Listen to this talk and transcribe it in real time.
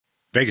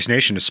Vegas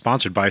Nation is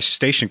sponsored by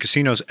Station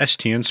Casinos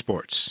STN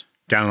Sports.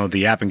 Download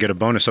the app and get a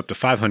bonus up to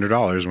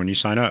 $500 when you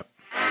sign up.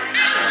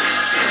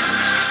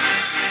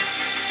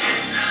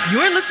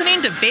 You're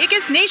listening to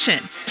Vegas Nation.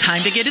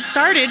 Time to get it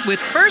started with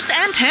First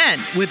and 10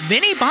 with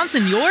Vinny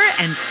Bonsignore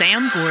and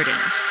Sam Gordon.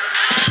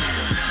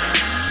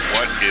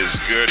 What is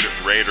good,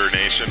 Raider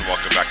Nation?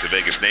 Welcome back to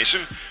Vegas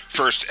Nation.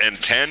 First and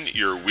 10,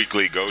 your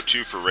weekly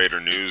go-to for Raider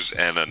news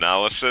and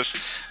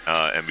analysis.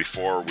 And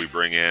before we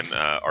bring in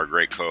our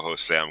great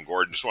co-host, Sam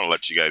Gordon, just want to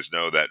let you guys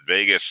know that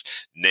Vegas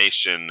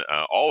Nation,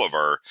 all of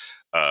our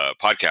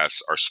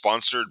podcasts are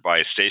sponsored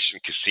by Station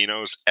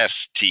Casinos,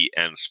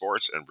 STN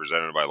Sports, and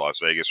presented by Las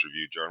Vegas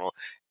Review-Journal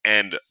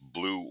and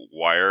Blue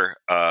Wire.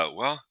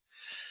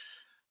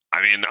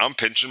 I'm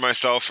pinching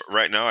myself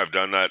right now. I've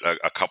done that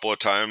a couple of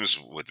times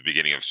with the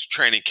beginning of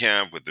training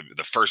camp, with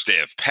the first day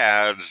of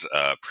pads,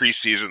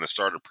 preseason, the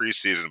start of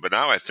preseason. But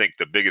now I think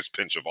the biggest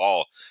pinch of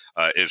all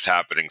is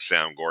happening,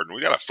 Sam Gordon.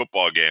 We got a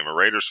football game, a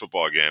Raiders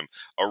football game,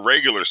 a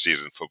regular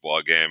season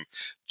football game,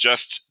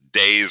 just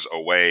days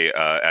away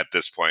at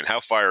this point. How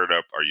fired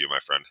up are you, my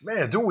friend?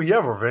 Man, do we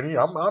ever, Vinny?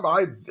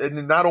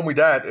 And not only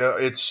that,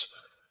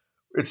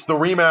 it's the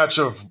rematch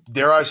of,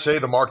 dare I say,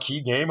 the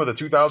marquee game of the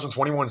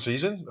 2021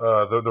 season.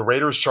 The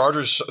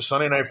Raiders-Chargers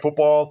Sunday Night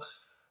Football,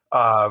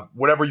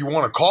 whatever you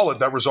want to call it,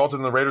 that resulted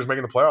in the Raiders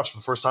making the playoffs for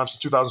the first time since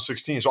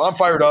 2016. So I'm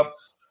fired up.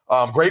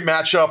 Great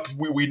matchup.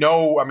 We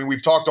know,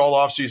 we've talked all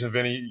offseason,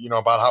 Vinny,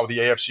 about how the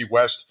AFC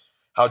West,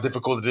 how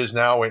difficult it is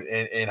now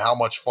and how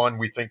much fun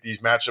we think these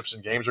matchups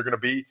and games are going to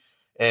be.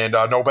 And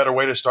no better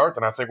way to start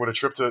than I think with a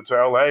trip to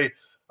L.A.,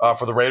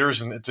 for the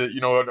Raiders, and it's an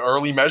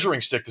early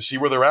measuring stick to see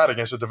where they're at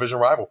against a division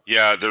rival.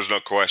 Yeah, there's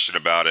no question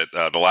about it.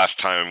 The last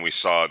time we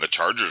saw the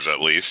Chargers, at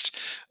least,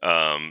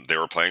 they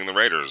were playing the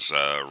Raiders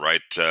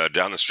right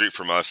down the street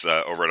from us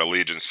over at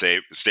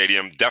Allegiant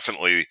Stadium.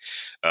 Definitely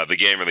the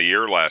game of the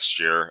year last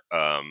year.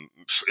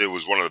 It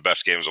was one of the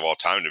best games of all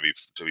time,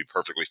 to be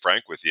perfectly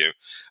frank with you.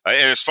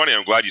 And it's funny.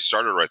 I'm glad you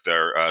started right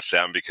there,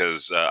 Sam,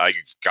 because I've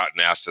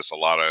gotten asked this a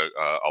lot.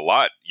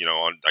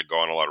 I go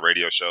on a lot of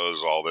radio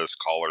shows, all this,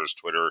 callers,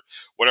 Twitter,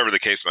 whatever the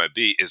case might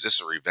be. Is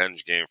this a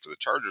revenge game for the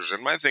Chargers?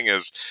 And my thing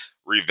is,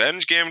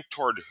 revenge game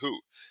toward who?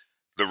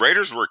 The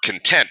Raiders were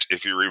content,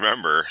 if you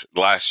remember,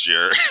 last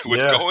year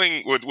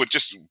going with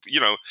just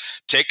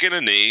taking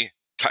a knee.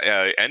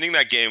 Ending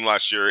that game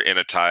last year in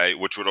a tie,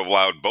 which would have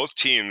allowed both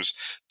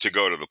teams to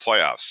go to the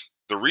playoffs.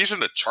 The reason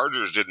the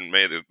Chargers didn't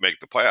make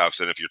the playoffs,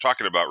 and if you're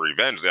talking about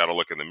revenge, they ought to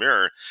look in the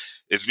mirror,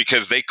 is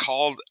because they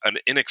called an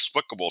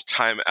inexplicable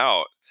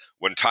timeout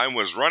when time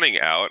was running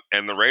out,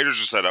 and the Raiders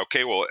just said,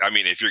 okay, well,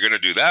 if you're going to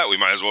do that, we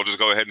might as well just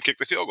go ahead and kick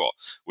the field goal,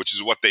 which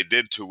is what they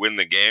did to win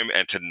the game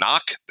and to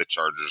knock the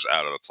Chargers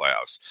out of the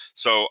playoffs.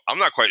 So I'm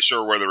not quite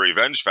sure where the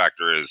revenge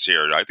factor is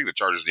here. I think the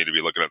Chargers need to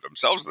be looking at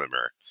themselves in the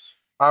mirror.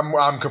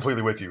 I'm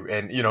completely with you.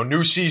 And,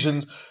 new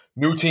season,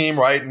 new team,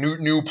 right?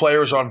 New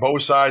players on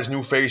both sides,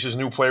 new faces,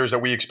 new players that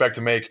we expect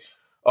to make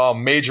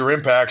major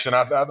impacts. And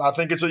I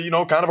think it's a,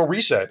 kind of a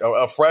reset,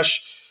 a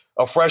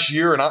fresh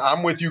year. And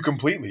I'm with you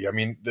completely.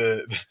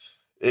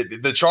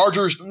 The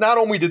Chargers, not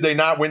only did they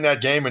not win that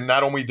game, and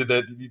not only did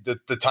the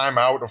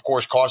timeout, of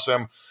course, cost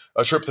them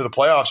a trip to the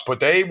playoffs, but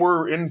they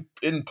were in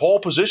pole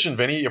position,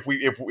 Vinny, if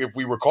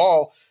we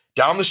recall,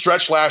 down the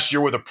stretch last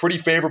year with a pretty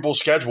favorable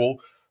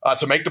schedule,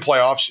 to make the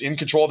playoffs, in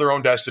control of their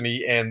own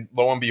destiny, and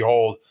lo and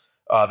behold,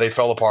 they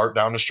fell apart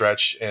down the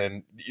stretch,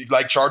 and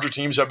like Charger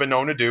teams have been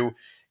known to do.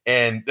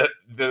 And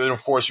then,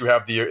 of course, you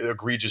have the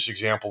egregious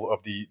example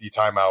of the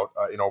timeout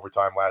in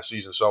overtime last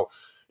season. So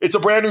it's a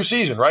brand new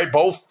season, right?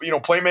 Both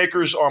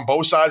playmakers on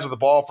both sides of the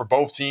ball for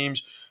both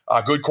teams.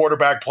 Good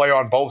quarterback play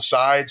on both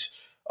sides.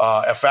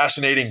 A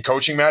fascinating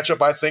coaching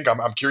matchup, I think.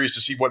 I'm curious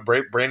to see what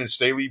Brandon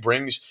Staley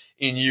brings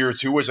in year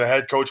two as a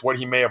head coach, what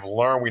he may have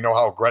learned. We know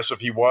how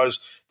aggressive he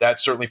was. That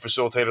certainly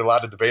facilitated a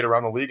lot of debate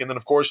around the league. And then,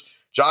 of course,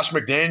 Josh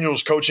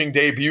McDaniels' coaching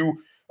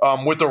debut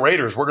with the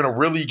Raiders. We're going to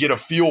really get a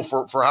feel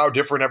for how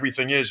different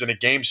everything is in a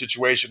game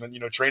situation.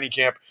 And, training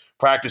camp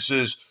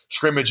practices,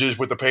 scrimmages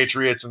with the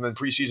Patriots, and then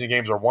preseason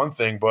games are one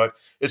thing. But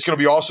it's going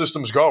to be all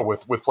systems go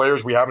with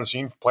players we haven't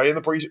seen play in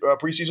the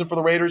preseason for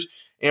the Raiders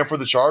and for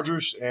the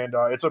Chargers. And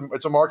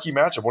it's a marquee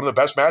matchup, one of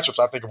the best matchups,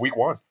 I think, of week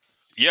one.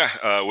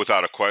 Yeah,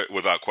 without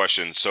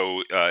question.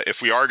 So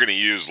if we are going to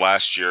use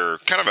last year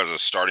kind of as a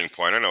starting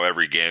point, I know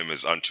every game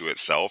is unto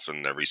itself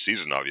and every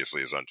season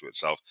obviously is unto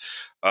itself,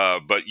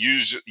 but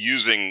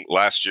using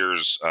last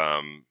year's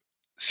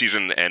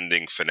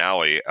season-ending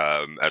finale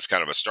as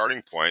kind of a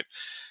starting point,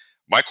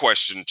 my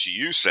question to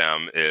you,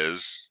 Sam,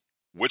 is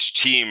which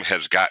team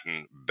has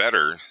gotten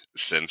better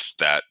since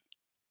that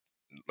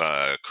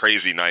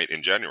crazy night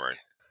in January?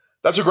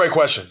 That's a great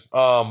question.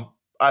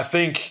 I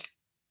think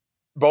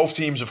both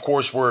teams, of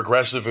course, were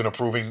aggressive in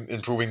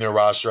improving their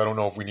roster. I don't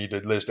know if we need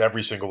to list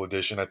every single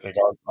addition. I think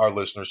our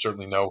listeners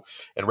certainly know,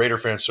 and Raider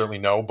fans certainly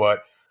know.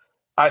 But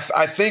I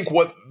think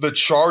what the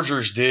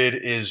Chargers did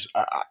is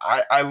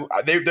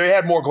they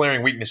had more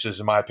glaring weaknesses,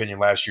 in my opinion,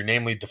 last year,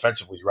 namely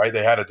defensively. Right,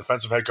 they had a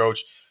defensive head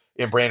coach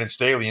in Brandon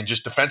Staley, and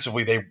just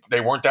defensively,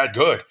 they weren't that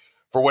good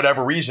for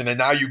whatever reason. And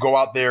now you go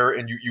out there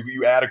and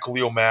you add a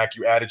Khalil Mack,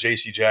 you add a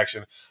J.C.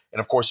 Jackson, and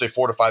of course they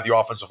fortify the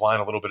offensive line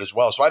a little bit as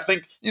well. So I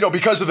think,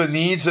 because of the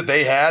needs that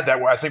they had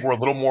that I think were a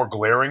little more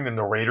glaring than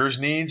the Raiders'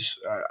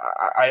 needs,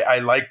 I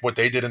like what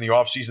they did in the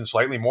offseason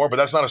slightly more, but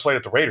that's not a slight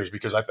at the Raiders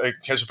because I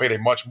anticipate a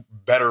much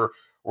better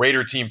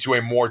Raider team to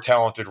a more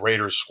talented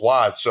Raiders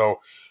squad. So,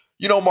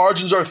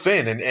 margins are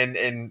thin,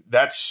 and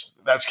that's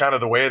kind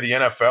of the way of the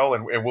NFL,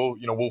 and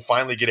we'll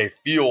finally get a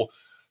feel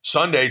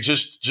Sunday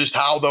just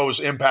how those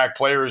impact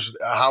players,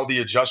 how the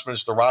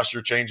adjustments, the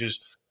roster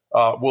changes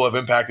will have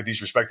impacted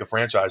these respective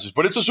franchises.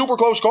 But it's a super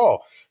close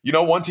call.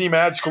 One team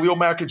adds Khalil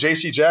Mack and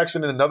J.C.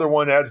 Jackson, and another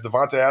one adds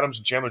Devontae Adams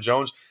and Chandler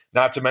Jones,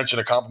 not to mention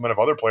a complement of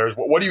other players.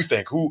 What do you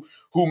think?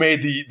 Who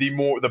made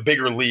the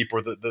bigger leap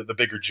or the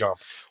bigger jump?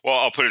 Well,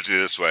 I'll put it to you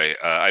this way.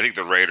 I think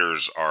the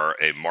Raiders are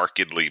a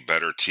markedly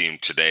better team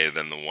today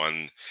than the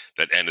one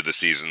that ended the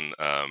season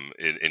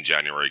in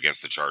January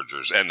against the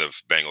Chargers and the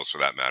Bengals for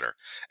that matter.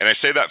 And I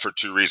say that for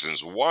two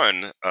reasons.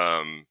 One,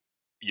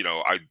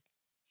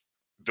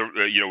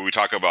 we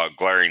talk about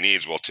glaring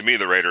needs. Well, to me,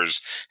 the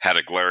Raiders had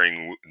a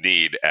glaring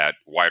need at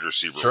wide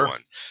receiver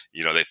one.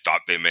 They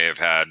thought they may have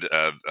had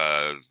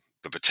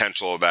the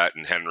potential of that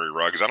in Henry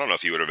Ruggs. I don't know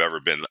if he would have ever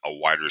been a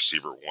wide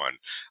receiver one.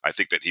 I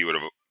think that he would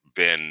have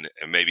been,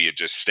 and maybe it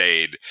just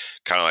stayed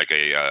kind of like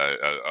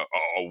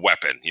a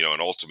weapon,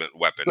 an ultimate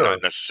weapon,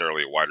 not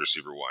necessarily a wide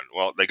receiver one.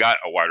 Well, they got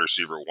a wide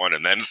receiver one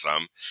and then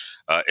some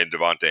in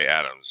Devontae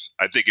Adams.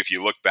 I think if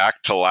you look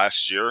back to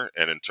last year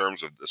and in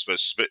terms of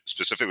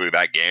specifically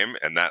that game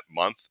and that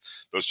month,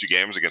 those two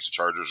games against the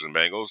Chargers and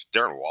Bengals,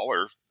 Darren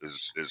Waller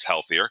is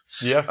healthier.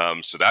 Yeah.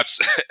 So that's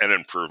an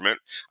improvement.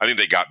 I think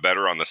they got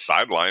better on the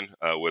sideline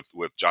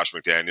with Josh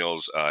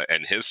McDaniels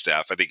and his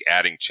staff. I think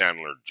adding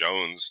Chandler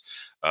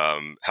Jones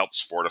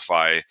helps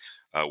fortify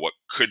what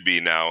could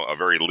be now a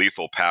very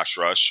lethal pass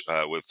rush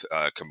with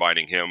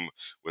combining him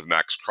with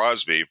Max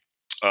Crosby.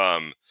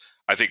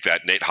 I think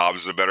that Nate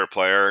Hobbs is a better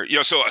player.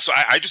 So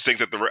I just think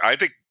that I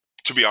think,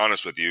 to be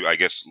honest with you, I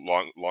guess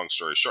long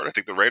story short, I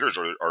think the Raiders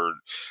are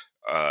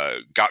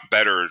got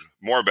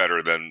more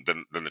better than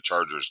the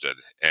Chargers did,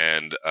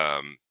 and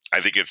I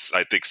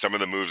think some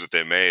of the moves that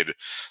they made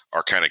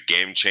are kind of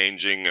game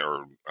changing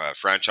or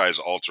franchise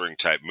altering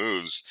type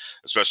moves,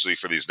 especially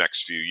for these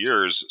next few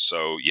years.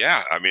 So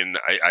yeah,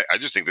 I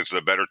just think this is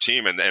a better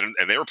team, and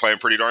they were playing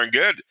pretty darn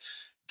good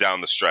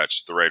down the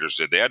stretch. The Raiders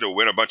did. They had to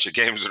win a bunch of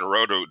games in a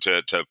row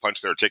to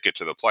punch their ticket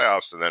to the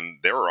playoffs, and then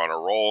they were on a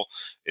roll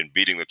in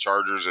beating the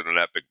Chargers in an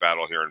epic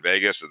battle here in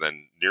Vegas, and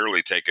then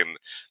nearly taking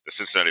the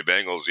Cincinnati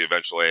Bengals, the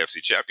eventual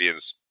AFC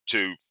champions,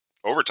 to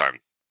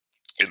overtime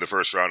in the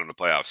first round in the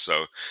playoffs.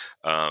 So,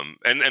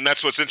 and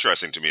that's what's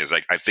interesting to me is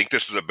I think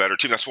this is a better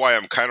team. That's why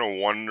I'm kind of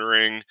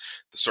wondering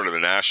sort of the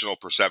national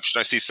perception.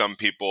 I see some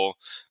people,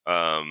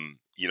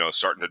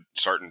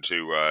 starting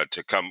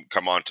to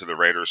come onto the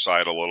Raiders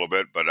side a little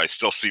bit, but I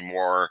still see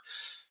more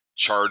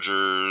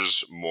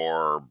Chargers,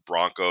 more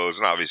Broncos,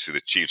 and obviously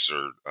the Chiefs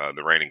are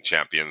the reigning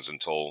champions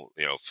until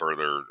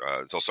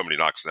until somebody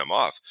knocks them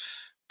off.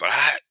 But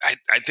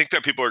I think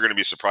that people are going to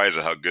be surprised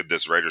at how good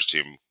this Raiders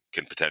team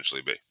can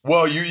potentially be.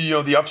 Well,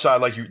 the upside,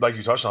 like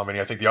you touched on,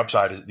 Vinny, I think the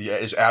upside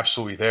is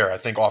absolutely there. I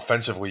think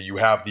offensively you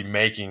have the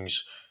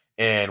makings,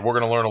 and we're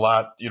going to learn a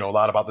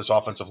lot about this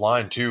offensive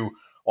line too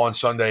on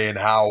Sunday, and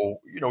how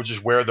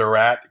just where they're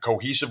at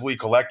cohesively,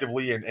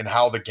 collectively, and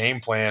how the game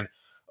plan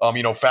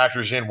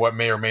factors in what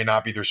may or may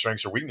not be their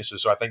strengths or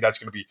weaknesses. So I think that's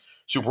going to be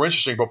super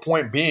interesting. But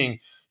point being,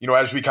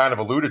 as we kind of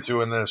alluded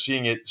to, and then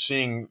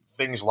seeing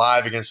things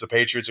live against the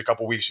Patriots a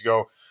couple weeks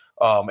ago.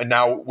 And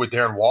now with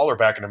Darren Waller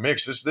back in the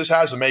mix, this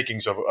has the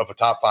makings of a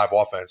top 5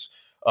 offense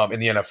in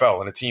the NFL,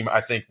 and a team,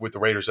 I think, with the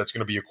Raiders that's going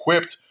to be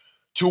equipped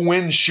to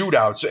win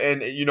shootouts.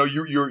 And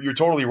you're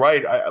totally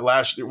right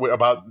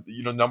about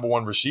number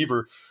one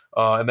receiver,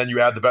 and then you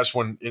add the best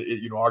one,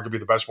 arguably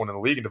the best one in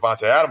the league, in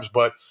Devontae Adams.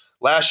 But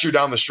last year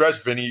down the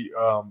stretch, Vinny,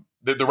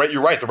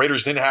 you're right. The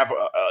Raiders didn't have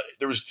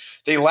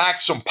they lacked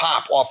some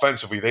pop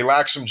offensively. They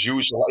lacked some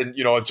juice,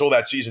 until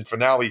that season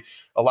finale.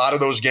 A lot of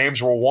those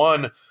games were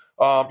won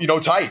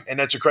tight. And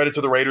that's a credit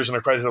to the Raiders and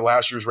a credit to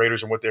last year's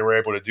Raiders and what they were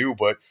able to do.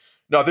 But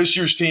no, this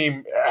year's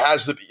team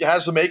has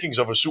the makings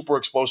of a super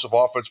explosive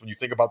offense. When you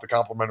think about the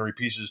complementary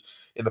pieces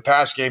in the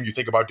past game, you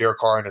think about Derek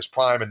Carr in his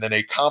prime, and then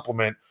a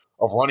complement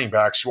of running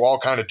backs who all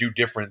kind of do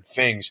different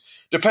things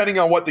depending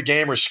on what the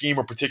game or scheme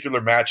or particular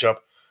matchup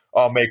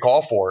may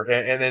call for.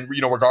 And then,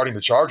 regarding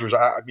the Chargers,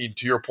 I mean,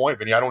 to your point,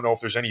 Vinny, I don't know if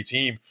there's any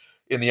team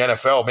in the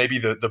NFL, maybe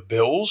the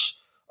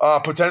Bills,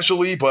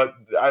 potentially, but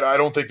I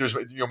don't think there's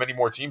many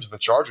more teams than the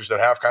Chargers that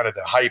have kind of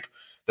the hype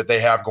that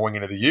they have going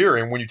into the year.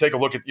 And when you take a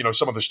look at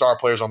some of the star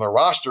players on their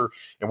roster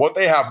and what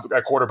they have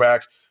at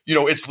quarterback,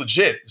 it's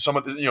legit. Some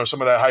of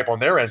that hype on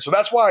their end. So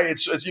that's why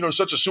it's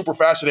such a super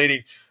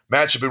fascinating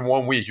matchup in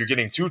 1 week. You're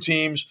getting two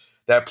teams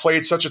that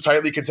played such a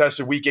tightly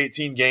contested Week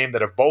 18 game,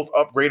 that have both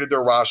upgraded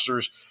their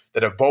rosters,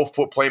 that have both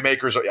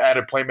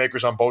added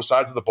playmakers on both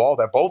sides of the ball,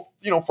 that both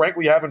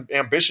frankly have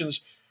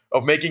ambitions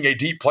of making a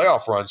deep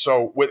playoff run.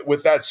 So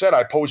with that said,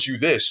 I pose you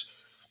this.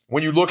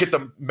 When you look at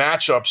the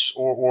matchups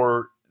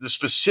or the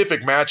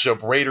specific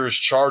matchup,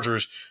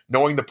 Raiders-Chargers,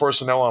 knowing the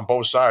personnel on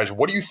both sides,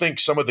 what do you think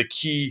some of the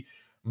key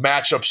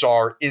matchups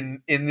are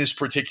in this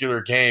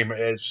particular game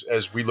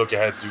as we look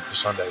ahead to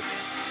Sunday?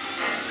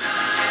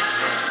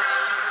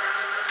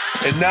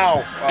 And now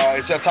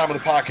it's that time of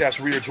the podcast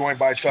where we are joined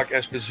by Chuck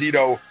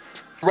Esposito,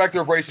 Director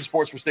of Racing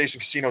Sports for Station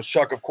Casinos.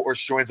 Chuck, of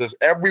course, joins us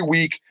every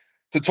week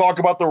to talk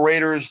about the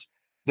Raiders,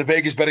 the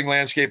Vegas betting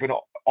landscape, and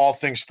all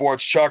things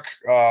sports. Chuck,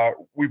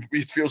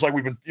 it feels like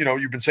we've been,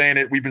 you've been saying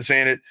it. We've been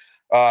saying it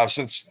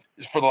since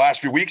for the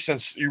last few weeks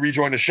since you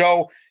rejoined the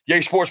show. Yay,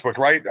 Sportsbook,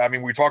 right? I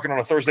mean, we're talking on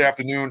a Thursday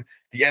afternoon.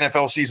 The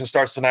NFL season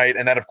starts tonight,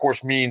 and that, of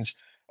course, means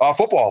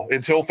football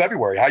until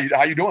February.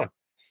 How you doing?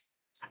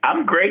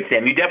 I'm great,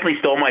 Sam. You definitely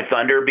stole my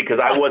thunder because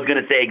I was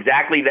going to say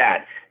exactly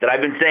that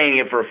I've been saying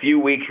it for a few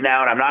weeks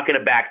now, and I'm not going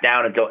to back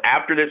down until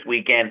after this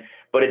weekend,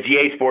 but it's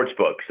Yay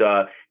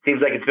Sportsbooks. Seems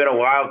like it's been a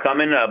while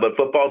coming, but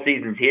football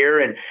season's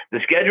here, and the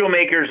schedule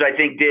makers, I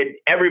think, did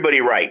everybody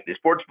right. The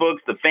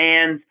sportsbooks, the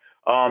fans,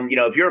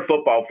 if you're a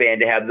football fan,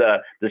 to have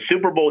the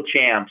Super Bowl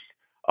champs,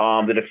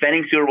 the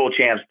defending Super Bowl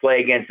champs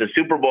play against the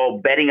Super Bowl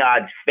betting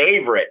odds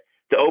favorite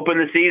to open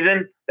the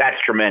season, that's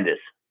tremendous.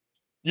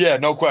 Yeah,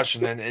 no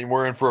question. And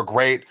we're in for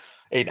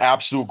an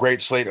absolute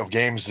great slate of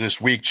games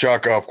this week,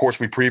 Chuck. Of course,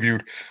 we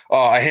previewed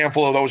a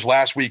handful of those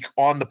last week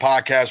on the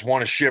podcast.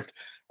 Want to shift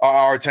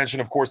our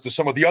attention, of course, to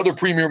some of the other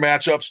premier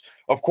matchups.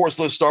 Of course,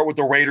 let's start with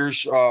the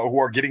Raiders, who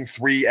are getting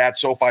 3 at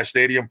SoFi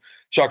Stadium.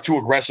 Chuck, 2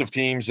 aggressive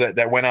teams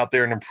that went out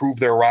there and improved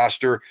their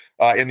roster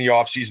in the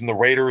offseason. The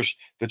Raiders,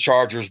 the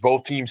Chargers,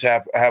 both teams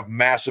have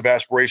massive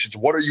aspirations.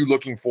 What are you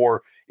looking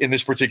for in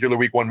this particular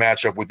Week 1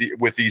 matchup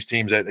with these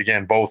teams that,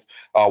 again, both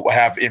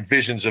have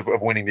visions of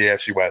winning the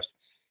AFC West?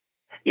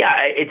 Yeah,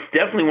 it's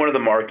definitely one of the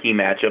marquee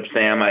matchups,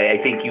 Sam. I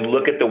think you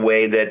look at the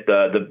way that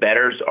the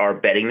bettors are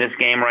betting this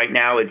game right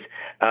now. It's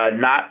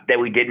not that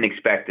we didn't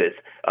expect this.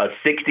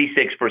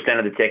 66%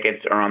 of the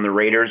tickets are on the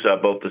Raiders,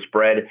 both the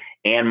spread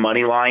and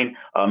money line.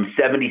 76%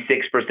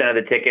 of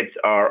the tickets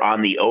are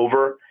on the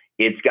over.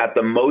 It's got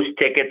the most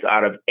tickets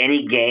out of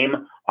any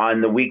game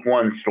on the Week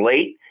 1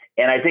 slate.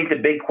 And I think the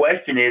big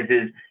question is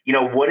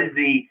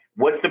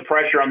what's the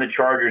pressure on the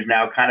Chargers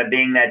now, kind of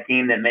being that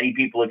team that many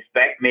people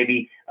expect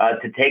maybe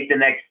to take the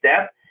next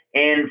step?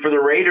 And for the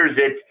Raiders,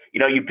 it's,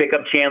 you pick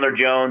up Chandler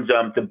Jones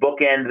to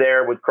bookend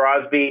there with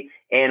Crosby.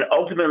 And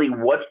ultimately,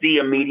 what's the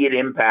immediate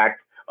impact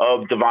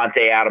of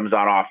Davante Adams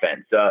on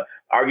offense?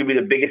 Arguably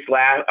the biggest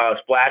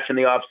splash in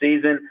the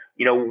offseason.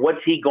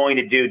 What's he going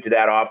to do to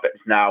that offense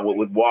now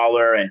with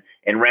Waller and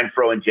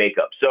Renfro and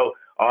Jacobs? So,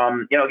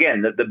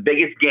 again, the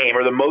biggest game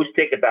or the most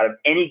tickets out of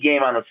any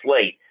game on the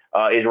slate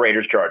is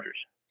Raiders-Chargers.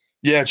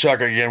 Yeah, Chuck,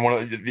 again,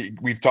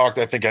 we've talked,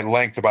 I think, at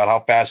length about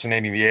how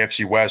fascinating the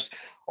AFC West,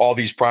 all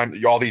these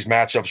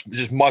matchups,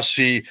 just must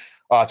see.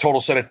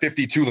 Total set at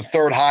 52, the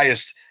third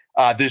highest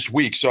this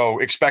week. So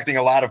expecting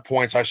a lot of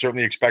points. I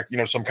certainly expect,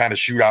 some kind of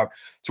shootout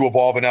to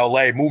evolve in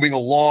LA. Moving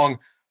along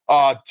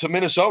to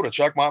Minnesota,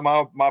 Chuck, my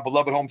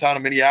beloved hometown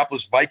of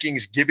Minneapolis,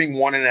 Vikings giving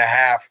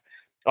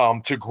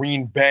 1.5 to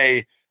Green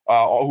Bay,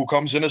 who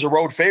comes in as a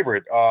road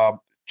favorite.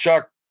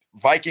 Chuck,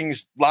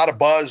 Vikings, a lot of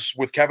buzz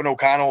with Kevin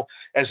O'Connell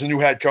as the new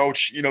head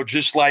coach.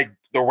 Just like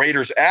the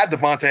Raiders add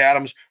Davante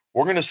Adams,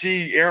 we're going to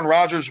see Aaron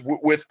Rodgers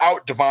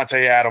without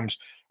Davante Adams.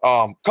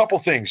 Couple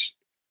things.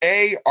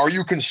 A, are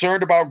you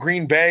concerned about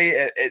Green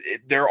Bay,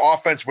 their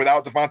offense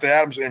without Davante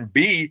Adams? And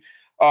B,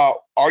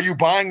 are you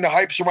buying the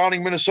hype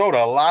surrounding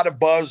Minnesota? A lot of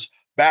buzz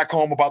back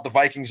home about the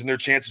Vikings and their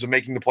chances of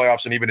making the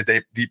playoffs and even a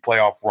deep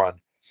playoff run.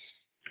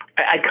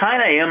 I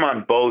kind of am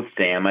on both,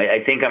 Sam.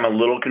 I think I'm a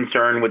little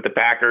concerned with the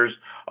Packers.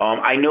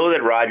 I know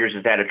that Rodgers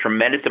has had a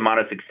tremendous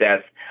amount of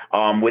success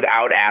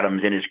without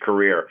Adams in his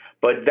career,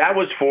 but that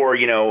was for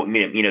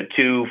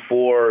 2,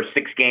 4,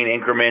 6 game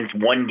increments,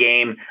 one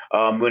game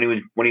when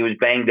he was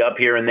banged up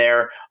here and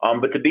there.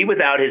 But to be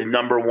without his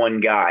number one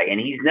guy, and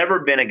he's never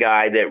been a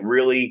guy that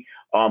really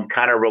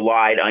kind of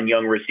relied on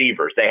young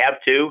receivers. They have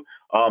 2,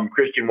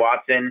 Christian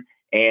Watson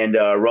and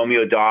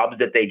Romeo Doubs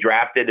that they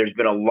drafted. There's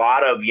been a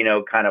lot of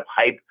kind of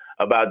hype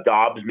about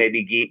Dobbs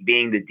maybe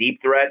being the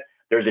deep threat.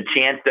 There's a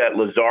chance that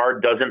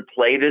Lazard doesn't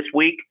play this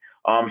week.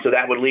 So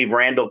that would leave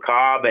Randall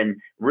Cobb and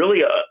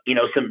really,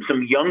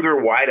 some younger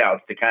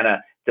wideouts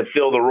to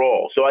fill the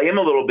role. So I am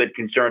a little bit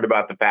concerned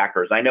about the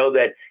Packers. I know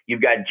that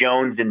you've got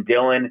Jones and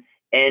Dillon,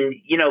 and,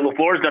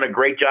 LaFleur's done a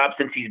great job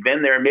since he's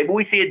been there. Maybe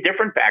we see a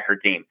different Packer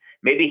team.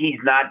 Maybe he's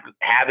not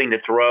having to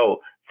throw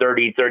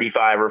 30,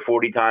 35, or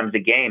 40 times a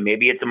game.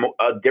 Maybe it's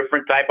a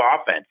different type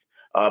of offense.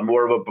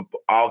 More of a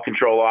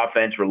all-control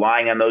offense,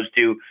 relying on those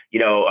 2,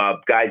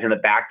 guys in the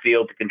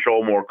backfield to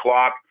control more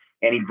clock,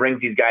 and he brings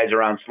these guys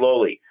around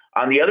slowly.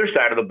 On the other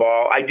side of the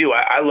ball, I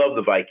love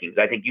the Vikings.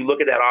 I think you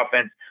look at that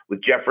offense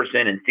with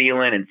Jefferson and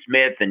Thielen and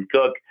Smith and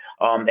Cook,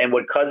 and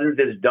what Cousins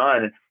has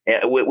done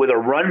with a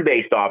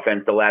run-based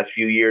offense the last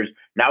few years.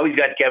 Now he's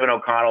got Kevin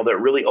O'Connell that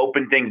really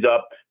opened things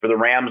up for the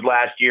Rams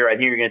last year. I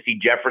think you're going to see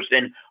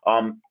Jefferson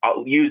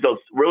use those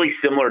really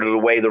similar to the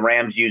way the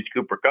Rams used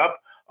Cooper Kupp.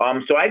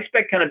 So I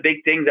expect kind of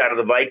big things out of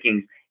the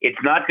Vikings. It's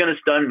not going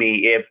to stun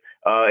me if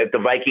if the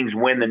Vikings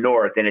win the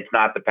North and it's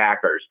not the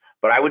Packers.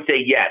 But I would say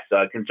yes,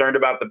 concerned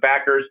about the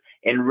Packers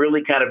and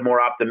really kind of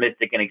more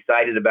optimistic and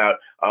excited about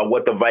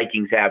what the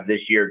Vikings have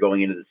this year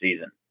going into the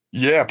season.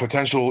 Yeah,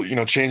 potential,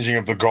 changing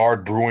of the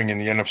guard brewing in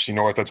the NFC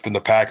North. That's been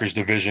the Packers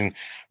division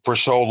for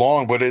so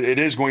long, but it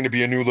is going to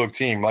be a new look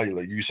team. Like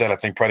you said, I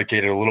think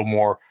predicated a little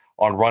more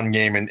on run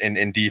game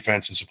and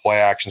defense and some play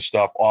action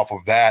stuff off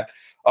of that.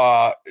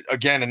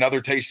 Again, another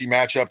tasty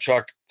matchup,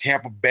 Chuck.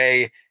 Tampa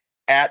Bay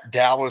at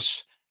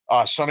Dallas,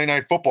 Sunday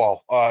Night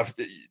Football.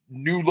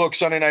 New look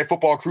Sunday Night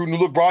Football crew, new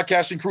look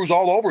broadcasting crews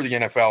all over the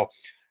NFL.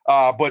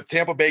 But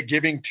Tampa Bay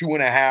giving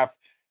 2.5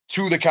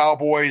 to the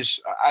Cowboys.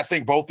 I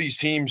think both these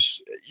teams,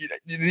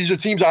 these are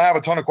teams I have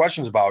a ton of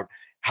questions about.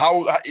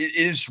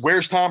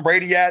 Where's Tom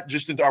Brady at?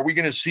 Are we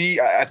going to see?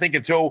 I think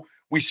until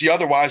we see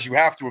otherwise, you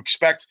have to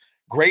expect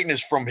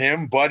greatness from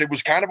him, but it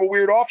was kind of a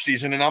weird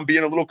offseason, and I'm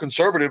being a little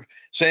conservative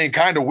saying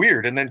kind of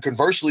weird. And then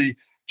conversely,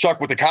 Chuck,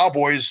 with the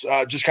Cowboys,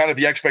 just kind of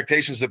the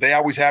expectations that they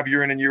always have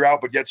year in and year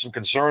out, but yet some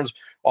concerns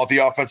off the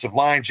offensive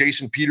line.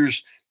 Jason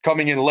Peters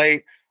coming in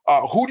late.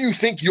 Who do you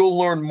think you'll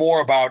learn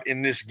more about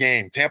in this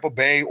game, Tampa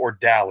Bay or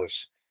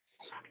Dallas?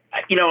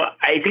 I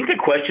think the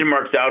question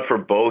mark's out for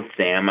both,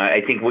 Sam.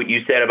 I think what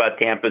you said about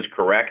Tampa is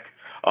correct.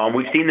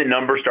 We've seen the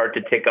numbers start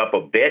to tick up a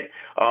bit,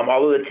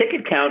 although the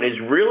ticket count is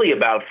really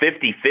about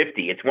 50-50.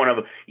 It's one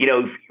of,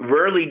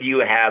 rarely do you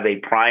have a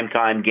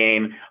primetime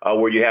game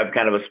where you have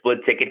kind of a split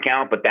ticket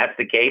count, but that's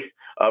the case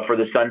for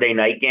the Sunday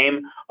night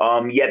game.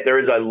 Yet there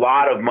is a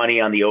lot of money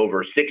on the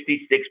over. 66%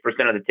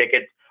 of the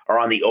tickets are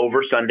on the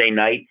over Sunday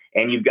night,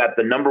 and you've got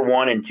the number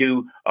 1 and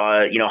 2,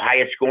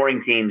 highest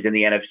scoring teams in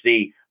the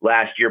NFC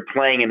last year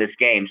playing in this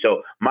game.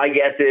 So my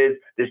guess is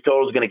this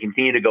total is going to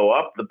continue to go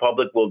up. The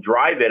public will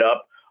drive it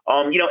up.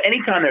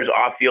 Anytime there's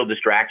off-field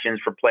distractions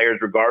for players,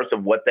 regardless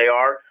of what they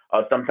are,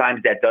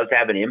 sometimes that does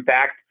have an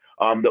impact.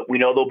 We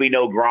know there'll be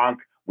no Gronk.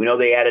 We know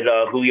they added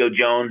Julio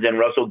Jones and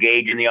Russell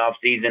Gage in the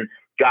offseason.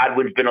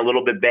 Godwin's been a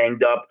little bit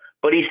banged up,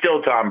 but he's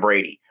still Tom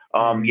Brady.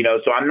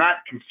 So I'm not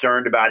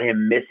concerned about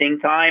him missing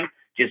time,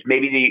 just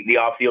maybe the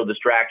off-field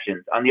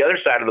distractions. On the other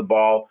side of the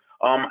ball,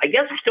 I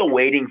guess I'm still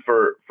waiting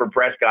for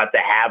Prescott to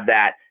have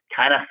that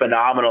kind of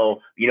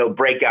phenomenal,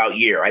 breakout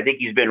year. I think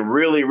he's been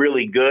really,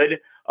 really good.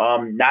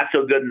 Not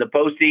so good in the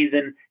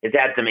postseason. Has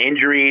had some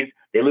injuries.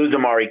 They lose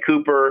Amari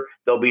Cooper.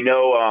 There'll be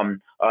no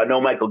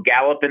Michael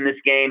Gallup in this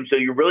game. So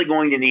you're really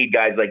going to need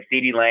guys like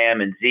CeeDee Lamb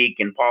and Zeke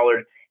and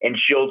Pollard and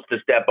Schultz to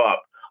step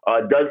up.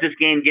 Does this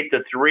game get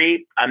to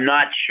 3? I'm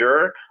not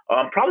sure.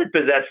 Probably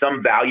possess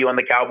some value on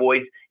the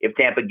Cowboys if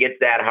Tampa gets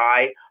that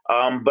high.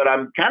 But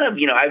I'm kind of,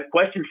 I have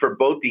questions for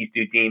both these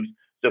two teams.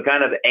 So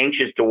kind of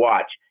anxious to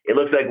watch. It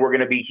looks like we're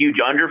going to be huge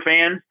under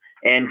fans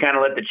and kind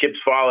of let the chips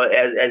fall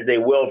as they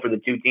will for the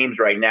two teams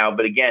right now.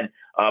 But again,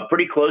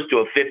 pretty close to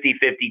a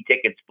 50-50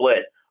 ticket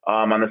split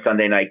on the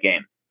Sunday night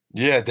game.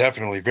 Yeah,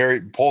 definitely. Very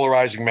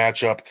polarizing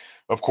matchup.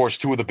 Of course,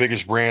 two of the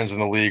biggest brands in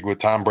the league with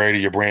Tom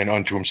Brady, a brand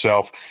unto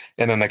himself,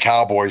 and then the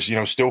Cowboys,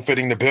 still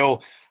fitting the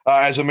bill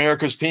as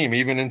America's team,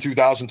 even in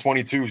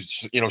 2022,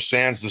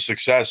 sans the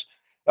success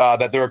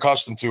that they're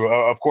accustomed to.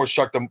 Of course,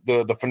 Chuck,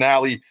 the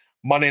finale,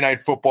 Monday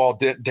Night Football,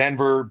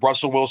 Denver,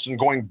 Russell Wilson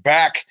going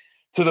back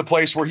to the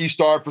place where he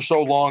started for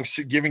so long,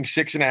 giving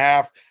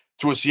 6.5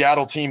 to a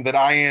Seattle team that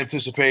I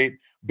anticipate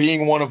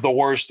being one of the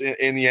worst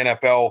in the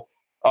NFL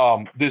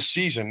this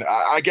season.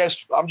 I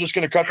guess I'm just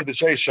going to cut to the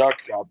chase, Chuck.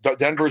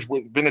 Denver's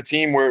been a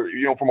team where,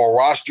 from a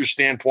roster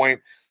standpoint,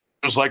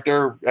 it's like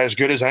they're as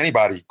good as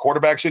anybody.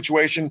 Quarterback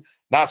situation,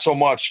 not so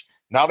much.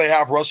 Now they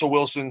have Russell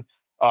Wilson.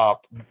 A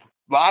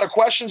lot of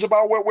questions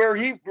about where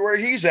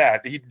he's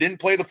at. He didn't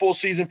play the full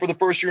season for the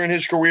first year in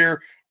his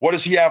career. What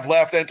does he have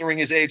left entering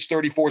his age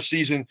 34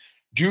 season?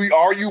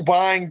 Are you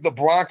buying the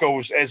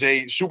Broncos as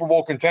a Super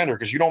Bowl contender?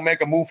 Because you don't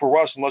make a move for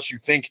Russ unless you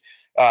think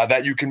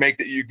that you can make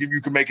that you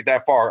can make it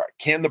that far.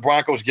 Can the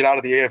Broncos get out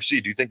of the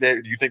AFC? Do you think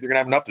they're going to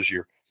have enough this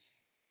year?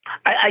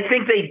 I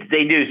think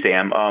they do,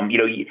 Sam.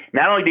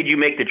 Not only did you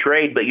make the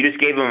trade, but you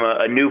just gave him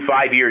a new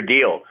 5-year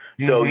deal.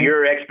 So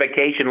your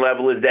expectation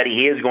level is that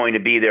he is going to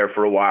be there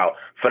for a while.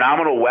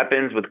 Phenomenal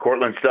weapons with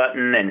Cortland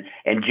Sutton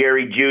and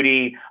Jerry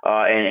Jeudy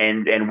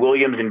and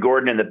Williams and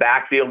Gordon in the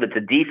backfield. It's a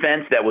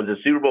defense that was a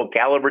Super Bowl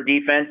caliber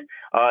defense.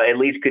 At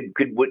least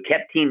would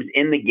kept teams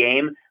in the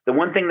game. The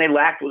one thing they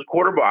lacked was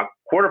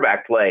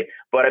quarterback play.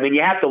 But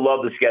you have to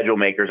love the schedule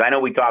makers. I know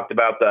we talked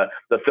about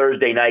the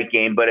Thursday night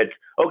game, but it's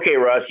okay,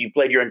 Russ. You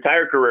played your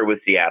entire career with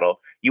Seattle.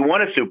 You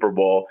won a Super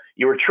Bowl.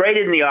 You were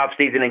traded in the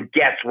offseason, and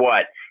guess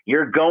what?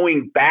 You're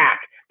going back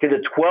to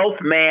the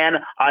 12th man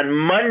on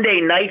Monday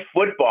Night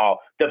Football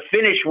to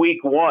finish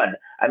week 1.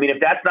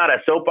 If that's not a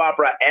soap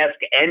opera-esque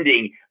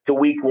ending to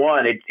week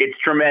 1, it's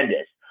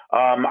tremendous.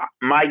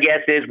 My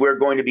guess is we're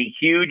going to be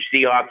huge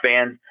Seahawk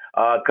fans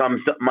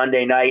come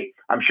Monday night.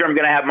 I'm sure I'm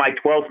going to have my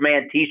 12th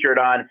man T-shirt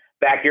on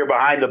back here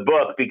behind the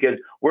book because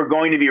we're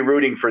going to be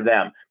rooting for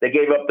them. They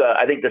gave up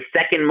the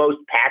second most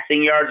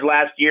passing yards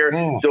last year.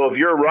 So if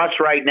you're Russ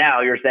right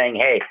now, you're saying,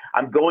 hey,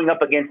 I'm going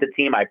up against a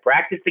team I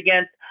practiced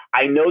against.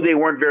 I know they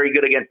weren't very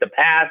good against the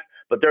pass,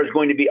 but there's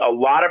going to be a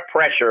lot of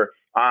pressure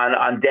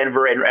on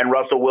Denver and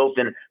Russell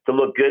Wilson to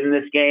look good in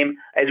this game.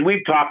 As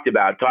we've talking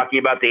about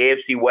the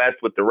AFC West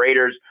with the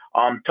Raiders,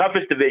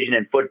 toughest division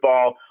in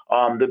football.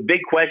 The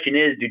big question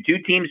is, do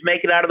 2 teams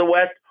make it out of the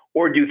West,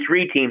 or do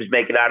 3 teams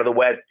make it out of the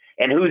West?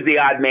 And who's the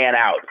odd man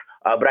out?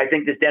 But I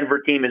think this Denver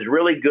team is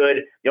really good.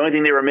 The only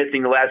thing they were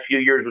missing the last few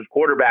years was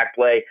quarterback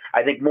play.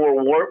 I think more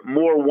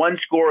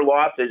one-score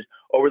losses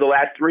over the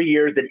last 3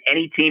 years than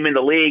any team in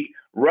the league.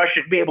 Russ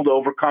should be able to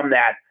overcome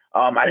that.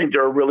 I think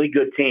they're a really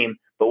good team,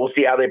 but we'll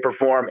see how they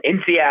perform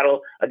in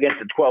Seattle against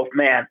the 12th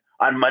man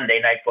on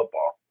Monday Night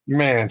Football.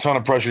 Man, ton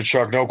of pressure,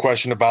 Chuck. No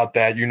question about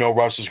that. You know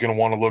Russ is going to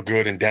want to look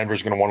good, and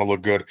Denver's going to want to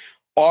look good.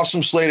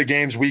 Awesome slate of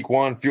games week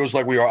 1. Feels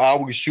like we are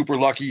always super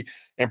lucky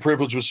and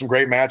privileged with some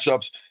great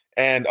matchups.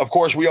 And, of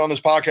course, we on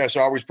this podcast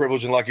are always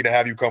privileged and lucky to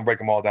have you come break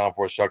them all down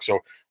for us, Chuck. So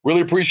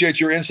really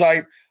appreciate your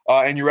insight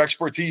and your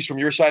expertise from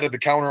your side of the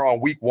counter on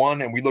week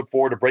 1, and we look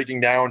forward to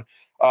breaking down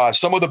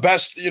some of the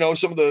best,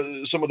 some of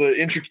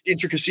the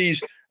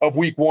intricacies of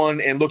week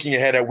 1 and looking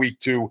ahead at week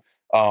 2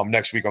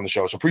 next week on the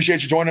show. So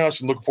appreciate you joining us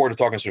and looking forward to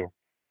talking soon.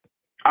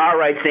 All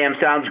right, Sam,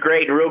 sounds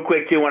great. And real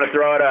quick, too, want to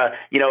throw out a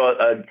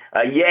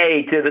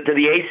yay to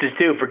the Aces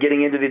too for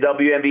getting into the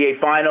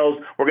WNBA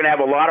Finals. We're going to have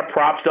a lot of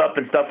props up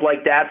and stuff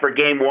like that for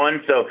Game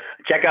 1. So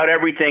check out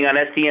everything on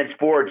STN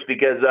Sports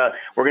because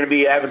we're going to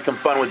be having some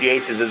fun with the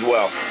Aces as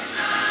well.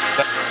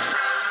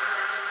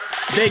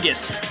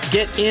 Vegas,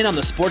 get in on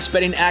the sports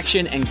betting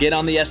action and get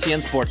on the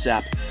STN Sports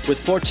app. With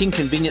 14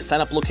 convenient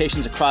sign-up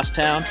locations across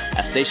town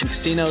at Station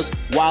Casinos,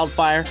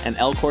 Wildfire, and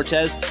El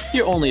Cortez,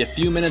 you're only a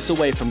few minutes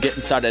away from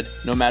getting started,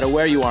 no matter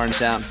where you are in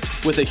town.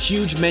 With a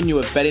huge menu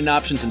of betting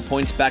options and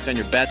points back on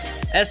your bets,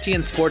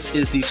 STN Sports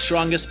is the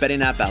strongest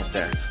betting app out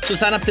there. So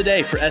sign up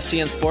today for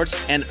STN Sports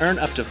and earn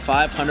up to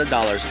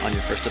 $500 on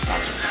your first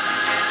deposit.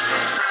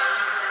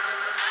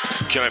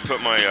 Can I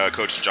put my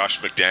coach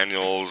Josh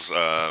McDaniels?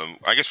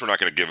 I guess we're not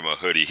going to give him a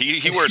hoodie.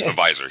 He wears the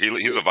visor.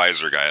 He's a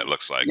visor guy. It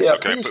looks like. Yeah, so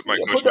can I put my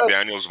coach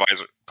McDaniels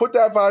visor? Put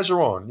that visor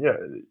on. Yeah,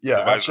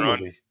 visor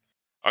absolutely. On?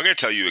 I'm going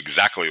to tell you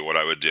exactly what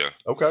I would do.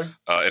 Okay.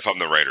 If I'm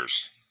the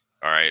Raiders,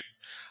 all right.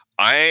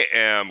 I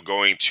am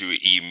going to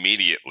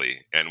immediately,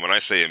 and when I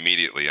say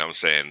immediately, I'm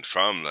saying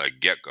from the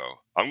get-go,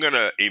 I'm going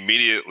to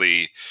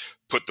immediately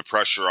put the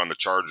pressure on the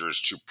Chargers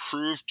to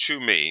prove to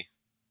me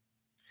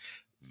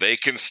they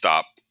can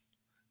stop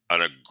an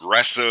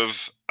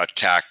aggressive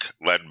attack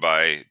led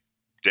by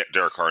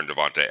Derek Carr and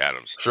Davante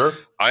Adams. Sure.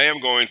 I am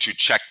going to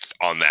check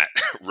on that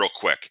real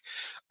quick.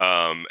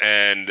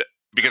 And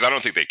because I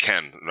don't think they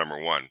can, number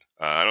one.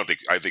 I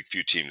think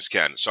few teams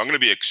can. So I'm going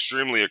to be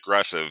extremely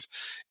aggressive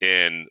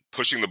in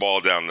pushing the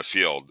ball down the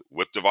field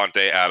with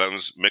Davante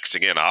Adams,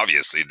 mixing in,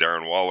 obviously,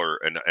 Darren Waller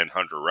and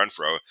Hunter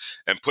Renfrow,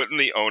 and putting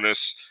the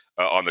onus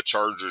on the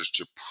Chargers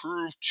to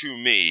prove to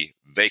me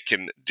they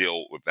can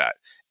deal with that.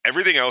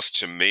 Everything else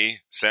to me,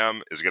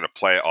 Sam, is going to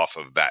play off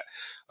of that.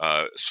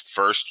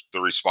 First,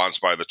 the response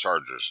by the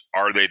Chargers.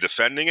 Are they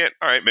defending it?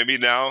 All right, maybe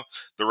now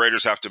the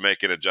Raiders have to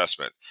make an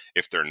adjustment.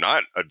 If they're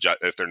not,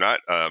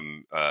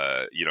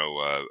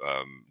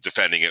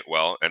 defending it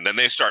well, and then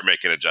they start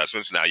making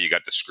adjustments. Now you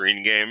got the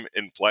screen game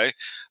in play.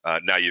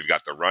 Now you've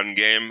got the run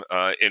game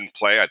in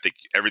play. I think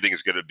everything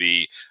is going to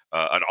be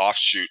an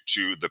offshoot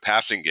to the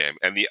passing game.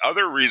 And the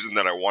other reason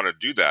that I want to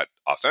do that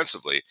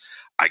offensively,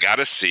 I got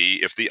to see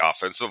if the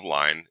offensive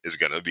line is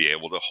going to be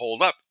able to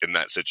hold up in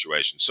that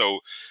situation. So,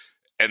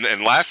 and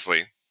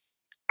lastly,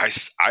 I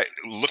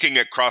looking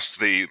across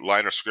the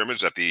line of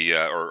scrimmage at the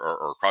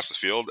or across the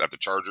field at the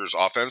Chargers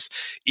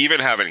offense, even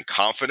having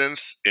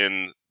confidence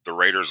in the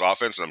Raiders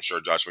offense, and I'm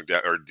sure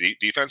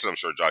defense, and I'm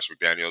sure Josh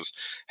McDaniels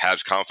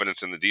has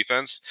confidence in the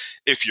defense.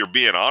 If you're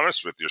being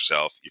honest with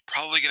yourself, you're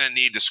probably going to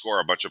need to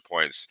score a bunch of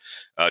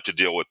points to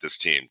deal with this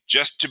team,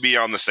 just to be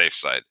on the safe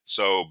side.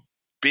 So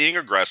being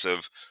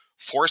aggressive,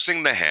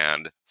 forcing the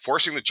hand,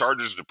 forcing the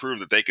Chargers to prove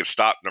that they could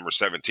stop number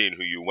 17,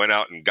 who you went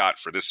out and got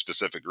for this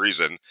specific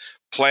reason,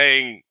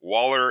 playing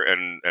Waller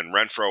and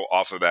Renfrow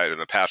off of that in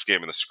the pass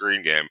game and the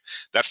screen game.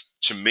 That's,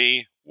 to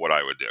me, what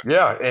I would do.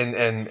 Yeah,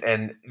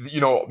 and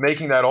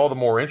making that all the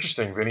more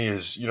interesting, Vinny,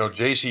 is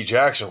J.C.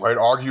 Jackson, right?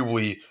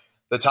 Arguably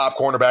the top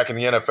cornerback in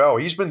the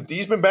NFL. He's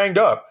been banged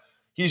up.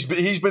 He's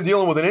been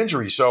dealing with an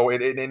injury. So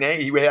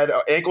he had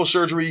ankle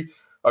surgery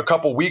a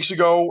couple weeks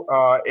ago,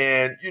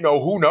 and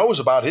who knows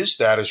about his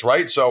status,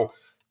 right? So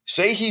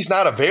say he's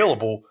not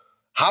available.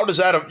 How does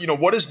that,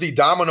 what is the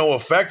domino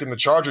effect in the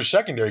Chargers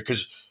secondary?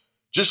 Because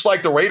just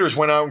like the Raiders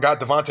went out and got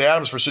Davante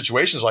Adams for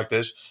situations like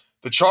this,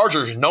 the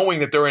Chargers, knowing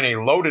that they're in a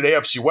loaded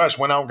AFC West,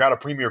 went out and got a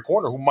premier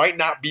corner who might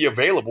not be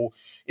available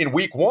in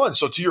week 1.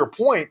 So to your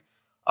point,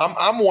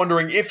 I'm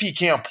wondering if he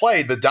can't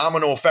play, the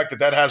domino effect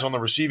that has on the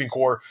receiving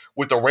core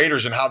with the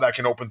Raiders and how that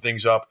can open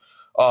things up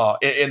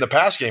in the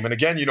pass game. And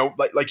again,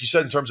 like you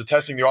said, in terms of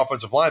testing the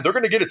offensive line, they're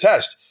going to get a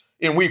test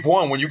in week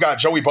 1 when you got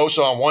Joey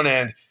Bosa on one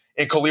end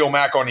and Khalil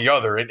Mack on the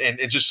other, and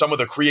just some of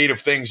the creative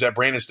things that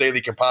Brandon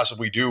Staley can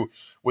possibly do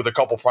with a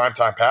couple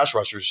primetime pass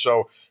rushers.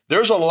 So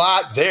there's a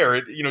lot there,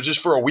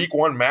 just for a week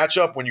 1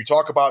 matchup when you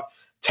talk about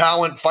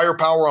talent,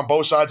 firepower on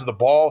both sides of the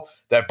ball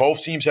that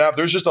both teams have.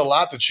 There's just a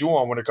lot to chew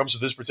on when it comes to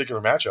this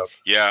particular matchup.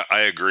 Yeah,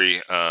 I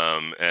agree.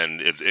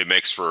 And it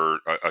makes for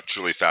a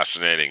truly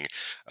fascinating,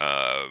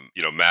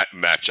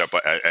 matchup,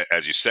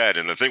 as you said.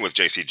 And the thing with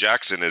J.C.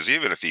 Jackson is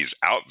even if he's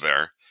out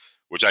there,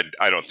 which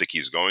I don't think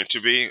he's going to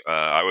be,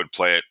 I would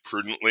play it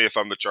prudently if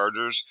I'm the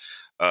Chargers.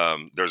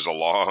 There's a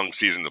long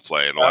season to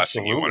play, and the last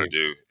thing you want to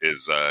do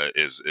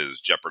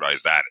is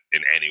jeopardize that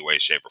in any way,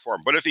 shape, or form.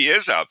 But if he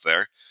is out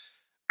there,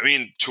 I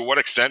mean, to what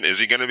extent is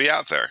he going to be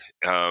out there?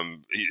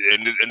 And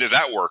does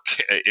that work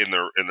in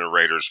the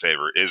Raiders'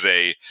 favor? Is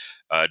a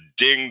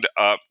dinged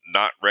up,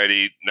 not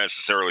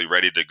necessarily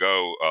ready to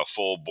go,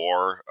 full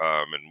bore,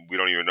 and we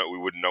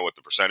wouldn't know what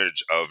the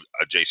percentage of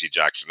a J.C.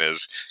 Jackson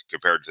is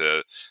compared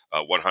to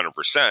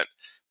 100%.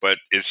 But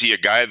is he a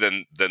guy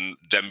then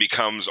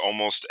becomes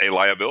almost a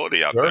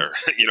liability out there,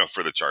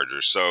 for the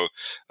Chargers? So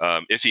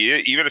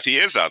even if he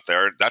is out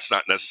there, that's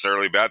not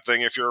necessarily a bad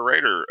thing if you're a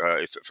Raider,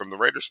 from the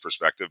Raiders'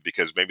 perspective,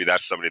 because maybe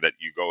that's somebody that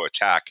you go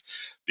attack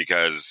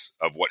because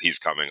of what he's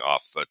coming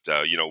off. But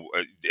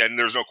and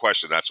there's no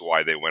question that's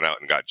why they went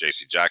out and got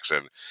J.C.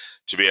 Jackson,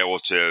 to be able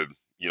to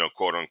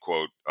quote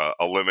unquote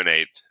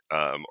eliminate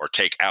or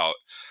take out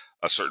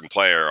a certain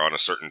player on a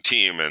certain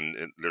team, and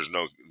there's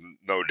no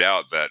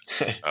doubt that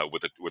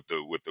with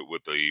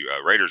the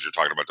Raiders, you're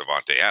talking about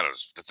Davante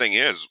Adams. The thing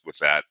is with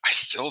that, I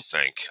still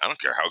think, I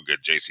don't care how good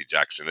J.C.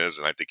 Jackson is,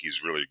 and I think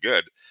he's really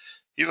good,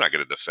 he's not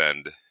going to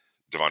defend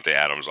Davante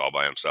Adams all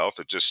by himself.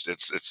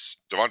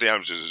 It's Davante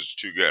Adams is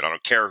too good. I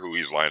don't care who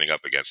he's lining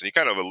up against, and he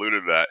kind of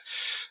alluded to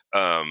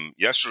that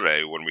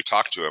yesterday when we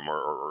talked to him,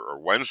 or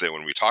Wednesday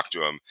when we talked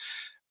to him,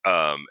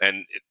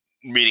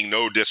 meaning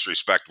no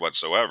disrespect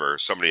whatsoever.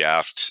 Somebody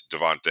asked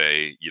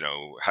Davante,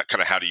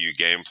 how do you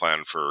game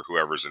plan for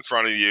whoever's in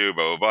front of you,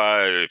 blah, blah,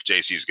 blah. If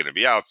JC's going to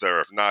be out there,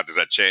 if not, does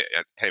that change?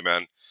 Hey,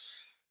 man,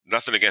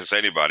 nothing against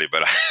anybody,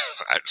 but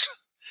it's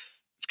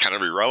kind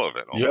of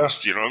irrelevant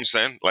almost. Yeah. You know what I'm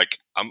saying? Like,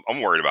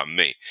 I'm worried about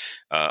me.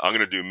 I'm going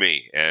to do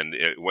me. And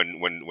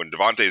when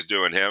Davante's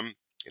doing him,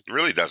 it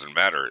really doesn't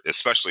matter,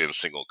 especially in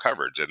single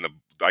coverage. And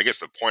I guess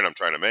the point I'm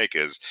trying to make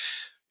is,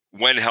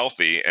 when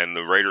healthy, and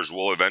the Raiders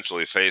will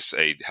eventually face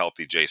a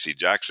healthy J.C.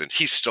 Jackson,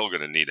 he's still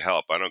going to need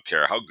help. I don't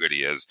care how good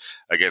he is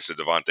against a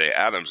Davante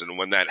Adams. And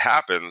when that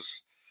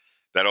happens,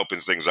 that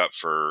opens things up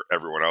for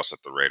everyone else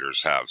that the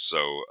Raiders have.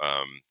 So,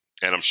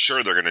 and I'm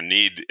sure they're going to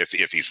need,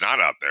 if he's not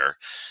out there,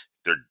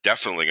 they're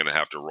definitely going to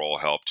have to roll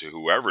help to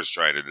whoever's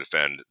trying to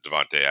defend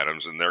Davante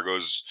Adams. And there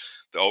goes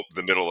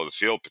the middle of the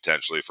field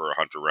potentially for a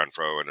Hunter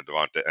Renfrow and a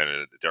Davante and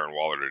a Darren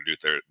Waller to do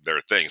their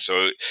thing.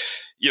 So,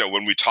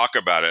 when we talk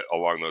about it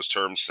along those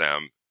terms,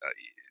 Sam,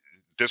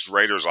 this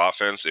Raiders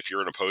offense, if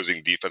you're an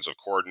opposing defensive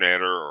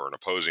coordinator or an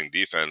opposing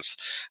defense,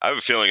 I have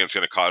a feeling it's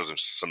going to cause them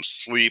some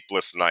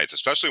sleepless nights,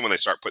 especially when they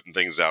start putting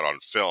things out on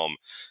film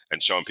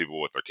and showing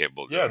people what they're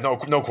capable of doing.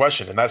 Yeah, no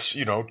question. And that's,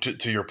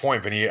 to your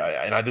point, Vinny,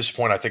 and at this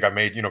point, I think I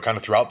made, kind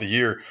of throughout the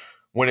year,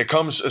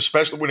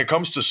 especially when it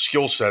comes to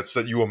skill sets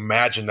that you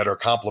imagine that are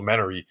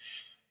complementary,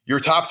 your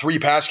top three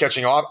pass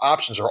catching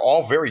options are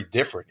all very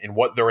different in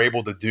what they're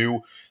able to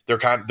do,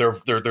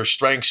 their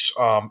strengths,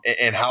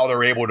 and how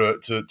they're able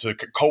to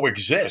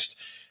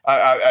coexist.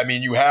 I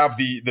mean, you have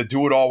the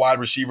do it all wide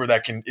receiver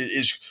that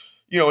is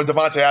and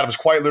Davante Adams,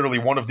 quite literally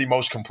one of the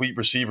most complete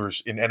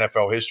receivers in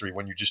NFL history.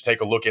 When you just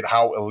take a look at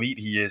how elite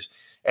he is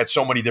at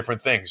so many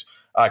different things.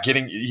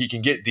 He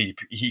can get deep.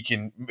 He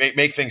can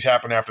make things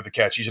happen after the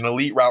catch. He's an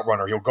elite route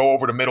runner. He'll go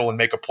over the middle and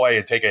make a play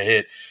and take a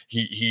hit.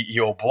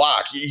 He'll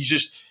block.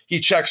 He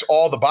checks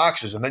all the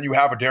boxes. And then you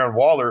have a Darren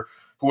Waller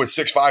who at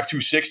 6'5",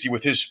 260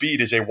 with his speed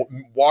is a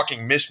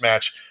walking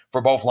mismatch for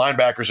both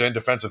linebackers and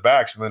defensive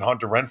backs. And then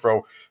Hunter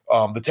Renfrow,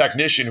 the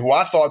technician, who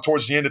I thought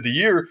towards the end of the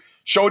year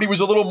showed he was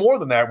a little more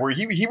than that, where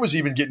he was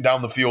even getting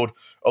down the field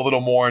a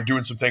little more and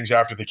doing some things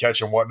after the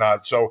catch and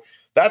whatnot. So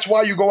that's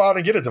why you go out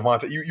and get a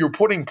Davante. You're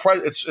putting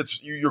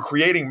you're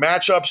creating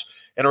matchups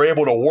and are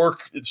able to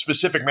work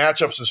specific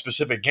matchups in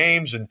specific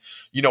games and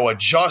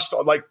adjust,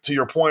 like to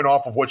your point,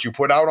 off of what you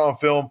put out on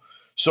film.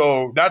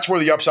 So that's where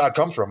the upside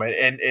comes from,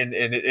 and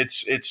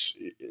it's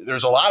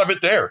there's a lot of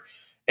it there,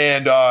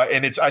 and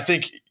it's, I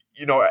think,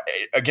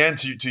 again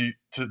to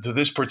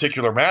this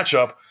particular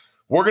matchup,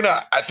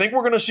 I think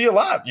we're gonna see a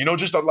lot.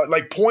 Just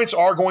like points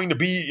are going to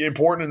be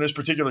important in this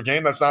particular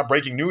game. That's not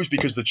breaking news,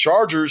 because the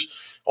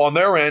Chargers on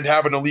their end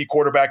have an elite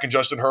quarterback in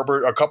Justin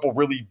Herbert, a couple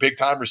really big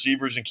time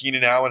receivers in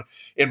Keenan Allen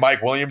and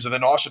Mike Williams, and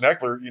then Austin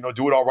Eckler,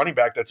 do it all running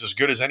back that's as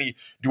good as any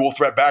dual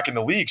threat back in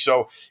the league.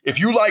 So if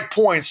you like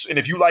points and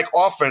if you like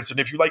offense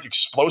and if you like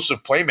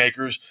explosive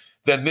playmakers,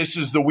 then this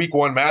is the week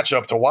one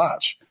matchup to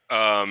watch.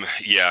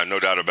 Yeah, no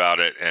doubt about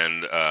it.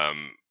 And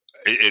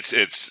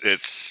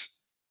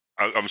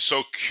I'm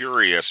so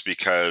curious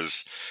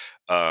because,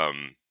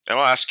 and I'll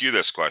ask you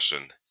this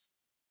question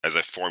as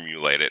I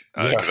formulate it,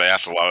 because I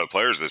asked a lot of the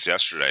players this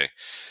yesterday.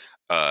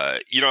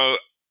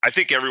 I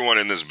think everyone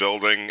in this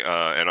building,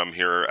 and I'm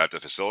here at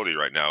the facility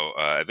right now.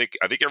 I think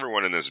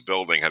everyone in this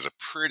building has a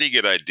pretty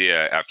good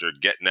idea after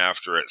getting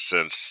after it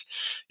since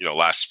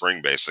last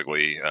spring,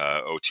 basically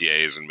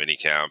OTAs and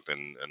minicamp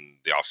and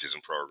the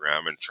offseason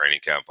program and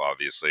training camp.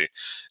 Obviously,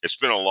 it's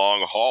been a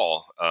long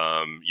haul,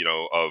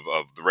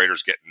 of the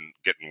Raiders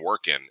getting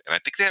work in, and I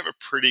think they have a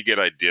pretty good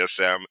idea,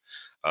 Sam,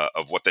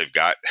 of what they've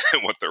got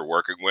and what they're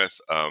working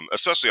with,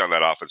 especially on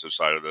that offensive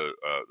side of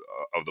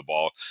the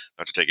ball.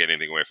 Not to take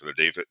anything away from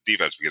the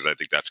defense, because I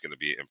think that's going to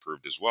be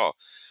improved as well.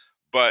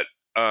 But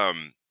I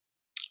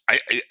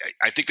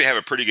think they have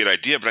a pretty good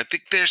idea. But I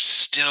think there's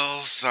still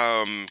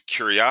some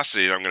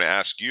curiosity, and I'm going to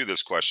ask you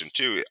this question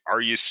too.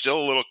 Are you still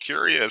a little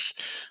curious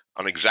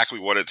on exactly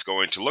what it's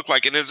going to look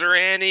like? And is there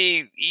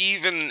any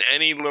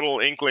little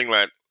inkling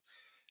that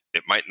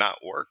it might not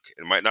work?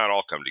 It might not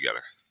all come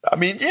together. I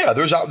mean, yeah,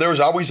 there's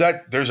always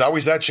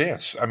that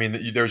chance. I mean,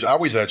 there's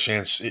always that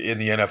chance in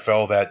the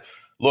NFL that,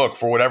 look,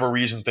 for whatever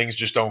reason, things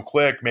just don't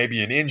click.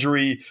 Maybe an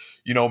injury,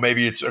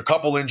 maybe it's a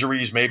couple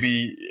injuries,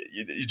 maybe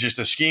just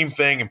a scheme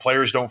thing and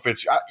players don't fit.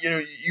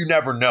 You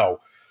never know.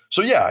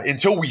 So yeah,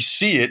 until we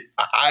see it,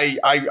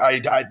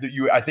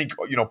 I think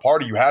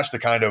part of you has to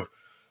kind of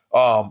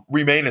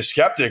remain a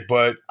skeptic.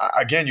 But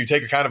again, you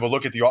take a kind of a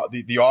look at the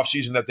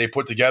offseason that they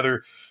put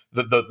together.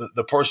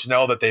 The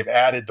personnel that they've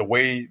added, the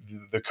way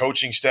the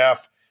coaching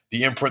staff,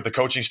 the imprint the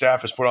coaching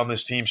staff has put on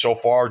this team so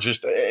far,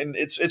 and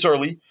it's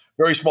early,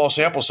 very small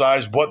sample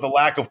size, but the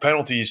lack of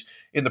penalties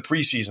in the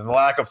preseason, the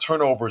lack of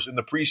turnovers in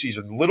the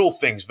preseason, little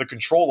things, the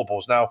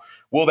controllables. Now,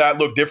 will that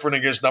look different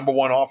against number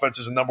one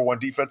offenses and number one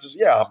defenses?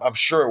 Yeah, I'm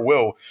sure it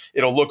will.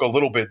 It'll look a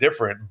little bit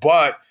different,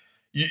 but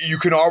you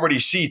can already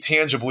see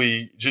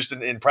tangibly just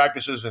in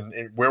practices and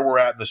where we're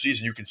at in the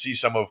season, you can see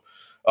some of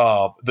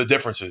the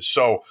differences.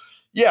 So,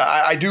 yeah,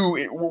 I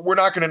do. We're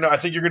not going to know. I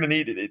think you're going to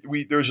need.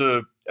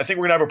 I think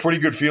we're going to have a pretty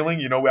good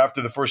feeling,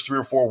 after the first 3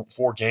 or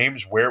 4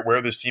 games, where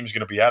this team's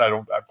going to be at. I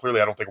don't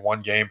think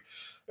one game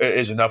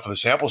is enough for the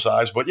sample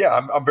size. But yeah,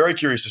 I'm very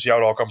curious to see how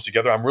it all comes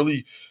together. I'm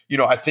really,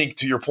 I think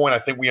to your point, I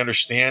think we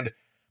understand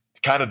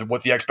kind of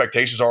what the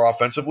expectations are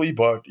offensively.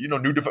 But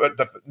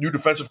new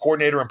defensive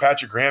coordinator and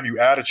Patrick Graham, you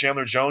add a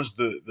Chandler Jones.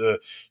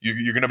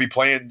 You're going to be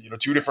playing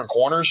 2 different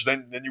corners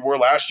than you were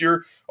last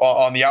year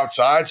on the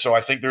outside. So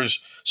I think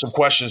there's some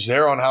questions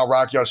there on how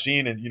Rock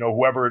Ya-Sin and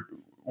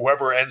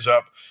whoever ends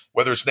up,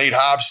 whether it's Nate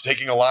Hobbs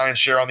taking a lion's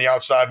share on the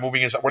outside,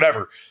 moving inside,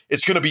 whatever,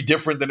 it's going to be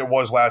different than it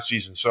was last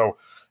season. So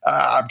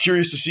I'm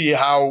curious to see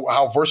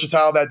how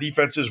versatile that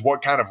defense is,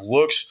 what kind of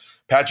looks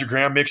Patrick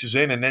Graham mixes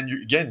in. And then,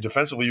 again,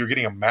 defensively, you're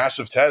getting a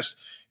massive test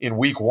in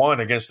week 1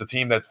 against a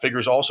team that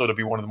figures also to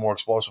be one of the more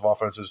explosive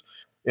offenses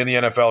in the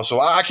NFL. So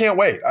I can't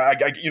wait.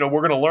 We're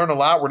going to learn a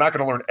lot. We're not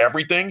going to learn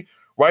everything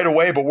right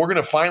away, but we're going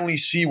to finally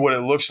see what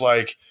it looks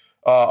like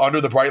under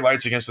the bright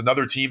lights against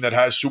another team that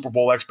has Super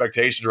Bowl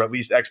expectations, or at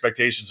least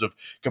expectations of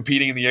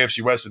competing in the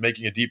AFC West and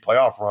making a deep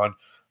playoff run.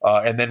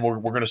 And then we're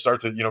going to start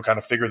to, kind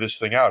of figure this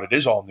thing out. It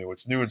is all new.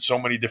 It's new in so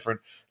many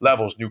different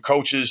levels, new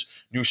coaches,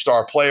 new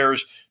star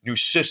players, new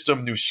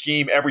system, new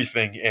scheme,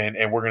 everything.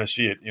 And we're going to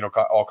see it,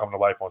 all come to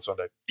life on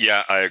Sunday.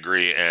 Yeah, I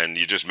agree. And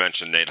you just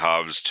mentioned Nate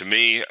Hobbs. To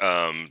me,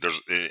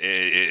 there's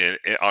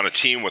on a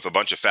team with a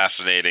bunch of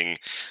fascinating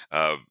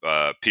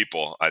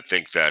people, I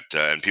think that,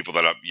 and people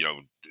that,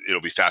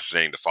 it'll be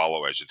fascinating to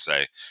follow, I should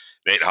say.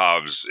 Nate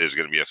Hobbs is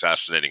going to be a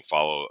fascinating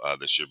follow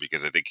this year,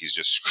 because I think he's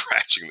just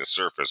scratching the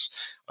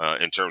surface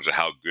in terms of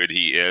how good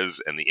he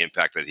is and the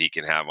impact that he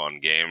can have on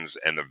games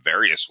and the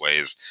various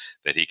ways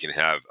that he can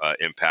have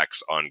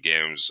impacts on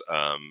games.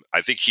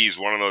 I think he's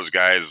one of those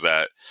guys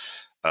that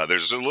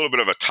there's a little bit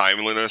of a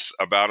timeliness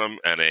about him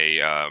and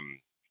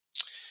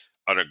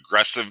an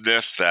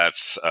aggressiveness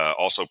that's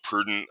also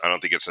prudent. I don't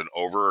think it's an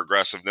over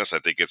aggressiveness. I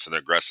think it's an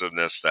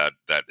aggressiveness that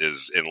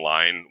is in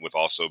line with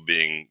also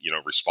being,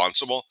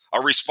 responsible.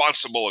 A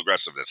responsible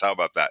aggressiveness. How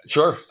about that?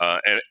 Sure.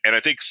 And I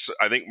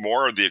think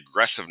more of the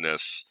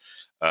aggressiveness,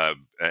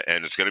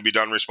 and it's going to be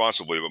done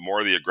responsibly, but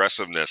more of the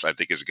aggressiveness, I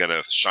think, is going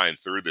to shine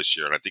through this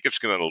year, and I think it's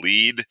going to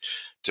lead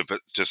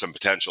to some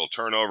potential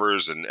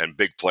turnovers and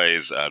big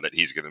plays that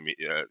he's going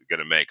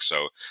to make.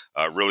 So,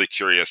 really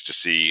curious to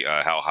see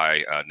how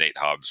high Nate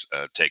Hobbs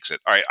takes it.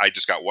 All right, I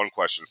just got one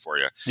question for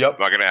you. Yep.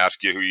 I'm not going to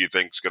ask you who you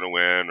think's going to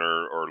win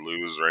or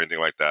lose or anything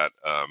like that.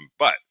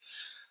 But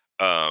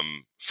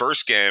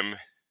first game,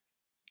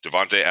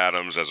 Davante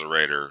Adams as a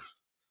Raider.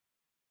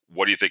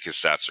 What do you think his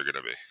stats are going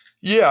to be?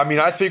 Yeah, I mean,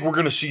 I think we're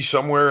going to see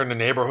somewhere in the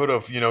neighborhood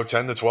of,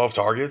 10 to 12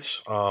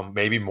 targets,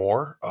 maybe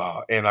more.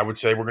 And I would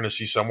say we're going to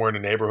see somewhere in the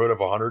neighborhood of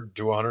 100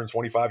 to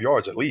 125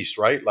 yards at least,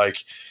 right? Like,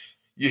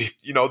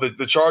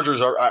 the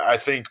Chargers I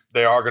think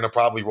they are going to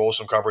probably roll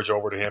some coverage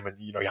over to him. And,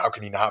 how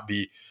can he not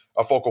be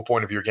a focal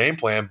point of your game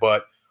plan?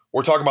 But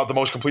we're talking about the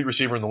most complete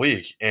receiver in the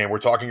league. And we're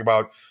talking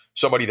about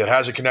somebody that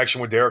has a connection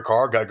with Derek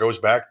Carr, guy goes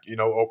back,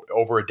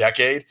 over a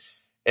decade.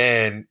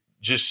 And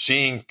just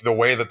seeing the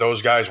way that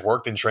those guys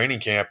worked in training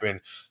camp.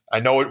 And I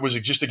know it was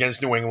just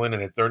against New England,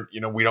 and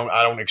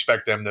I don't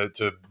expect them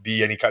to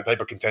be any type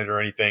of contender or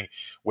anything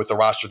with the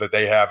roster that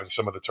they have and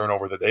some of the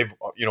turnover that they've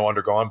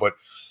undergone. But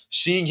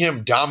seeing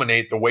him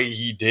dominate the way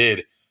he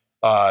did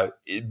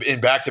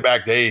in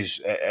back-to-back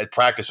days at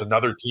practice,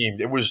 another team,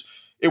 it was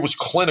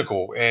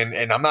clinical.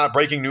 And I'm not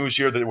breaking news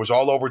here that it was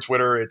all over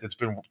Twitter. It's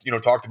been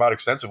talked about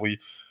extensively,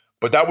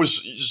 but that was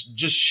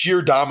just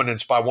sheer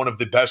dominance by one of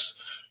the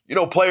best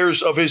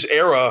players of his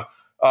era,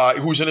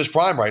 who's in his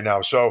prime right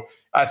now. So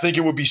I think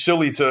it would be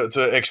silly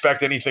to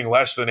expect anything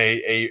less than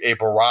a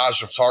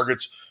barrage of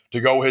targets to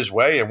go his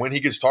way. And when he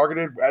gets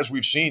targeted, as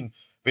we've seen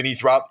Vinny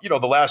throughout,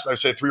 the last, I'd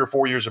say 3 or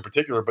 4 years in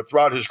particular, but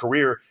throughout his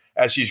career,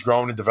 as he's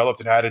grown and developed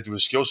and added to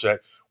his skill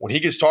set, when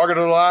he gets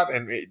targeted a lot,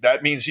 and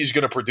that means he's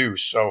going to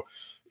produce. So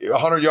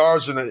 100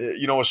 yards and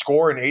a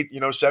score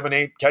and 7,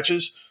 8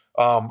 catches,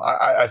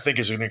 I think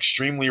is an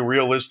extremely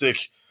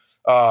realistic.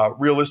 I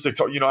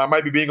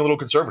might be being a little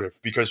conservative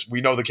because we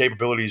know the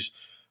capabilities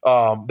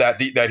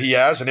that he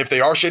has, and if they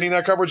are shading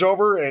that coverage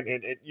over, and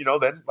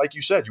then like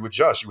you said, you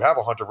adjust. You have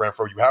a Hunter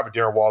Renfrow, you have a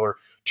Darren Waller,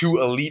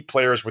 2 elite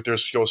players with their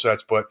skill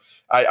sets, but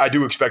I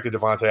do expect the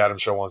Davante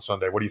Adams show on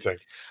Sunday. What do you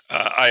think?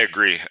 I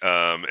agree,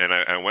 and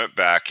I went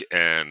back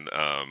and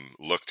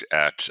looked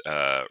at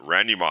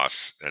Randy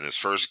Moss in his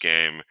first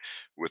game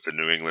with the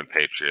New England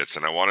Patriots,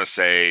 and I want to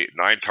say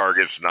 9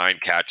 targets, 9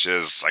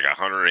 catches, like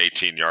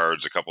 118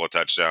 yards, a couple of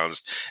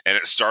touchdowns, and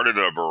it started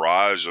a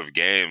barrage of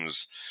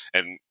games.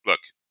 And look,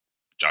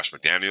 Josh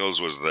McDaniels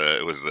was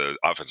the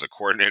offensive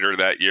coordinator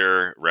that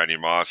year. Randy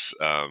Moss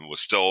was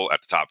still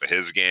at the top of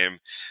his game,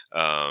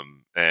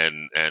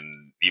 and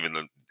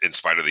even in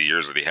spite of the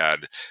years that he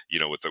had,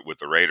 with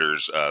the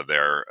Raiders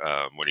there,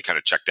 when he kind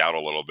of checked out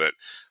a little bit.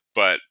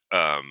 But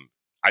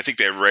I think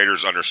the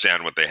Raiders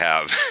understand what they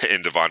have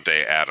in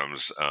Davante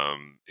Adams,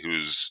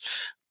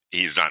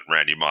 he's not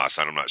Randy Moss.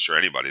 I'm not sure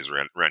anybody's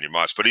Randy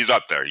Moss, but he's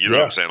up there. You know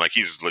what I'm saying? Like,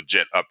 he's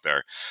legit up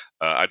there.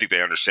 I think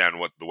they understand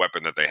what the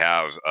weapon that they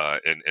have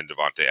in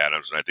Davante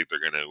Adams, and I think they're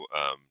going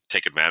to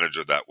take advantage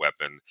of that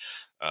weapon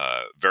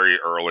very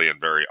early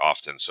and very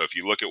often. So if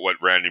you look at what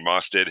Randy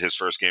Moss did his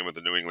first game with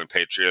the New England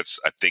Patriots,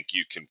 I think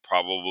you can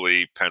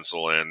probably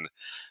pencil in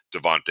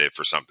Davante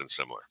for something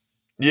similar.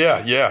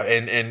 Yeah,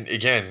 and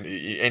again,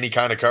 any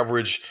kind of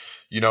coverage.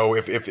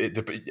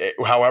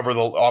 However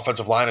the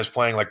offensive line is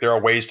playing, like, there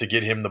are ways to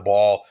get him the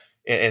ball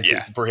and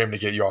for him to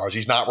get yards.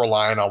 He's not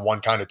relying on one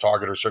kind of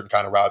target or certain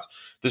kind of routes.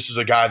 This is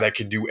a guy that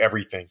can do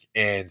everything.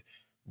 And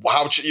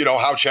how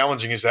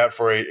challenging is that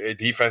for a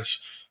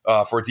defense,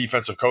 for a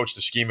defensive coach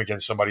to scheme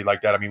against somebody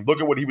like that? I mean,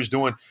 look at what he was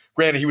doing.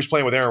 Granted, he was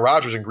playing with Aaron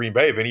Rodgers in Green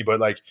Bay, Vinny, but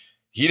like,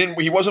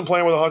 he wasn't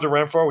playing with a Hunter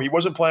Renfrow. He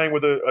wasn't playing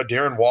with a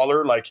Darren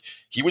Waller. Like,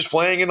 he was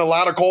playing in a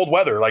lot of cold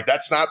weather. Like,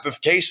 that's not the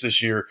case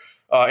this year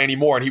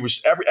anymore. And he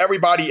was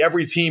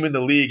every team in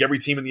the league, every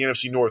team in the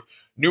NFC North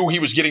knew he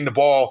was getting the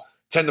ball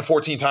 10 to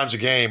 14 times a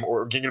game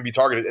or going to be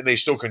targeted, and they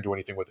still couldn't do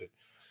anything with it.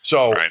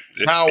 So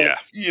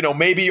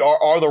maybe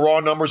are the raw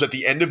numbers at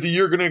the end of the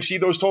year going to exceed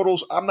those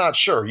totals? I'm not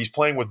sure. He's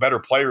playing with better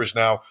players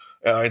now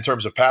in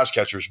terms of pass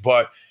catchers,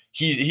 but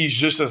he's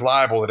just as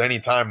liable at any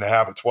time to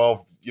have a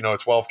 12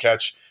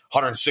 catch,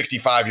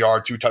 165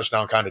 yard, 2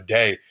 touchdown kind of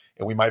day.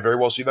 And we might very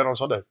well see that on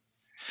Sunday.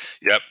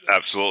 Yep,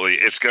 absolutely.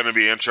 It's going to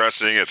be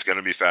interesting. It's going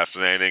to be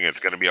fascinating. It's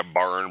going to be a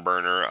barn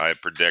burner, I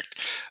predict.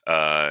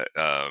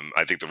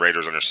 I think the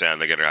Raiders understand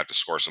they're going to have to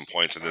score some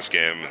points in this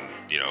game.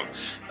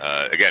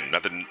 And, again,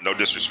 no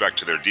disrespect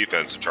to their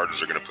defense. The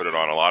Chargers are going to put it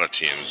on a lot of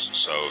teams.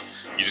 So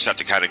you just have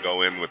to kind of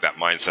go in with that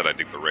mindset. I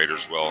think the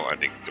Raiders will. I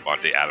think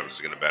Davante Adams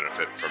is going to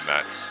benefit from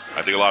that.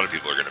 I think a lot of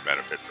people are going to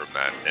benefit from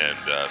that.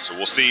 And so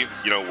we'll see,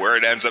 where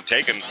it ends up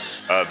taking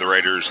the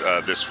Raiders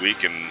this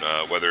week, and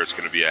whether it's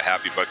going to be a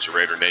happy bunch of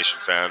Raider Nation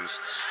fans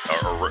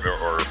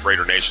or if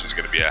Raider Nation is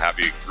going to be a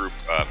happy group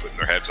putting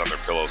their heads on their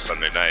pillows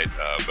Sunday night.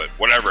 But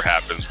whatever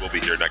happens, we'll be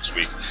here next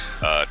week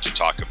to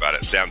talk about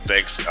it. Sam,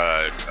 thanks.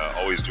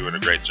 Always doing a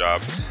great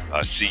job.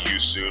 See you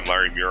soon.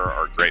 Larry Muir,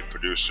 our great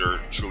producer.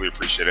 Truly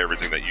appreciate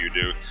everything that you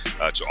do.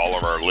 To all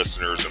of our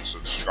listeners and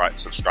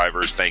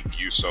subscribers, thank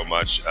you so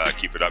much.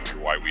 Keep it up.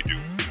 You're why we do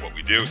what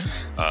we do.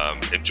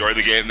 Enjoy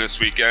the game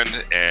this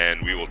weekend,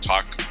 and we will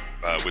talk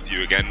with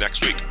you again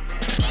next week.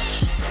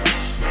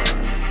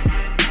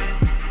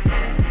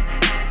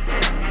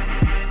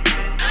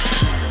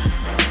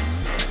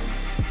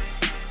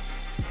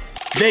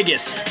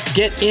 Vegas,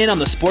 get in on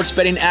the sports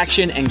betting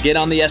action and get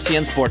on the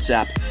STN Sports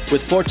app.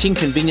 With 14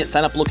 convenient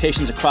sign-up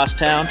locations across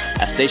town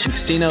at Station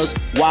Casinos,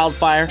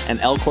 Wildfire, and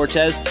El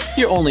Cortez,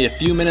 you're only a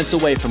few minutes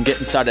away from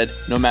getting started,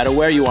 no matter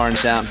where you are in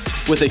town.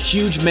 With a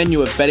huge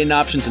menu of betting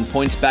options and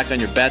points back on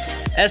your bets,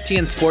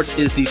 STN Sports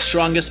is the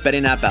strongest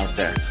betting app out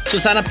there. So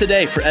sign up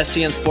today for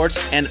STN Sports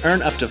and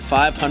earn up to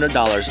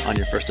 $500 on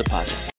your first deposit.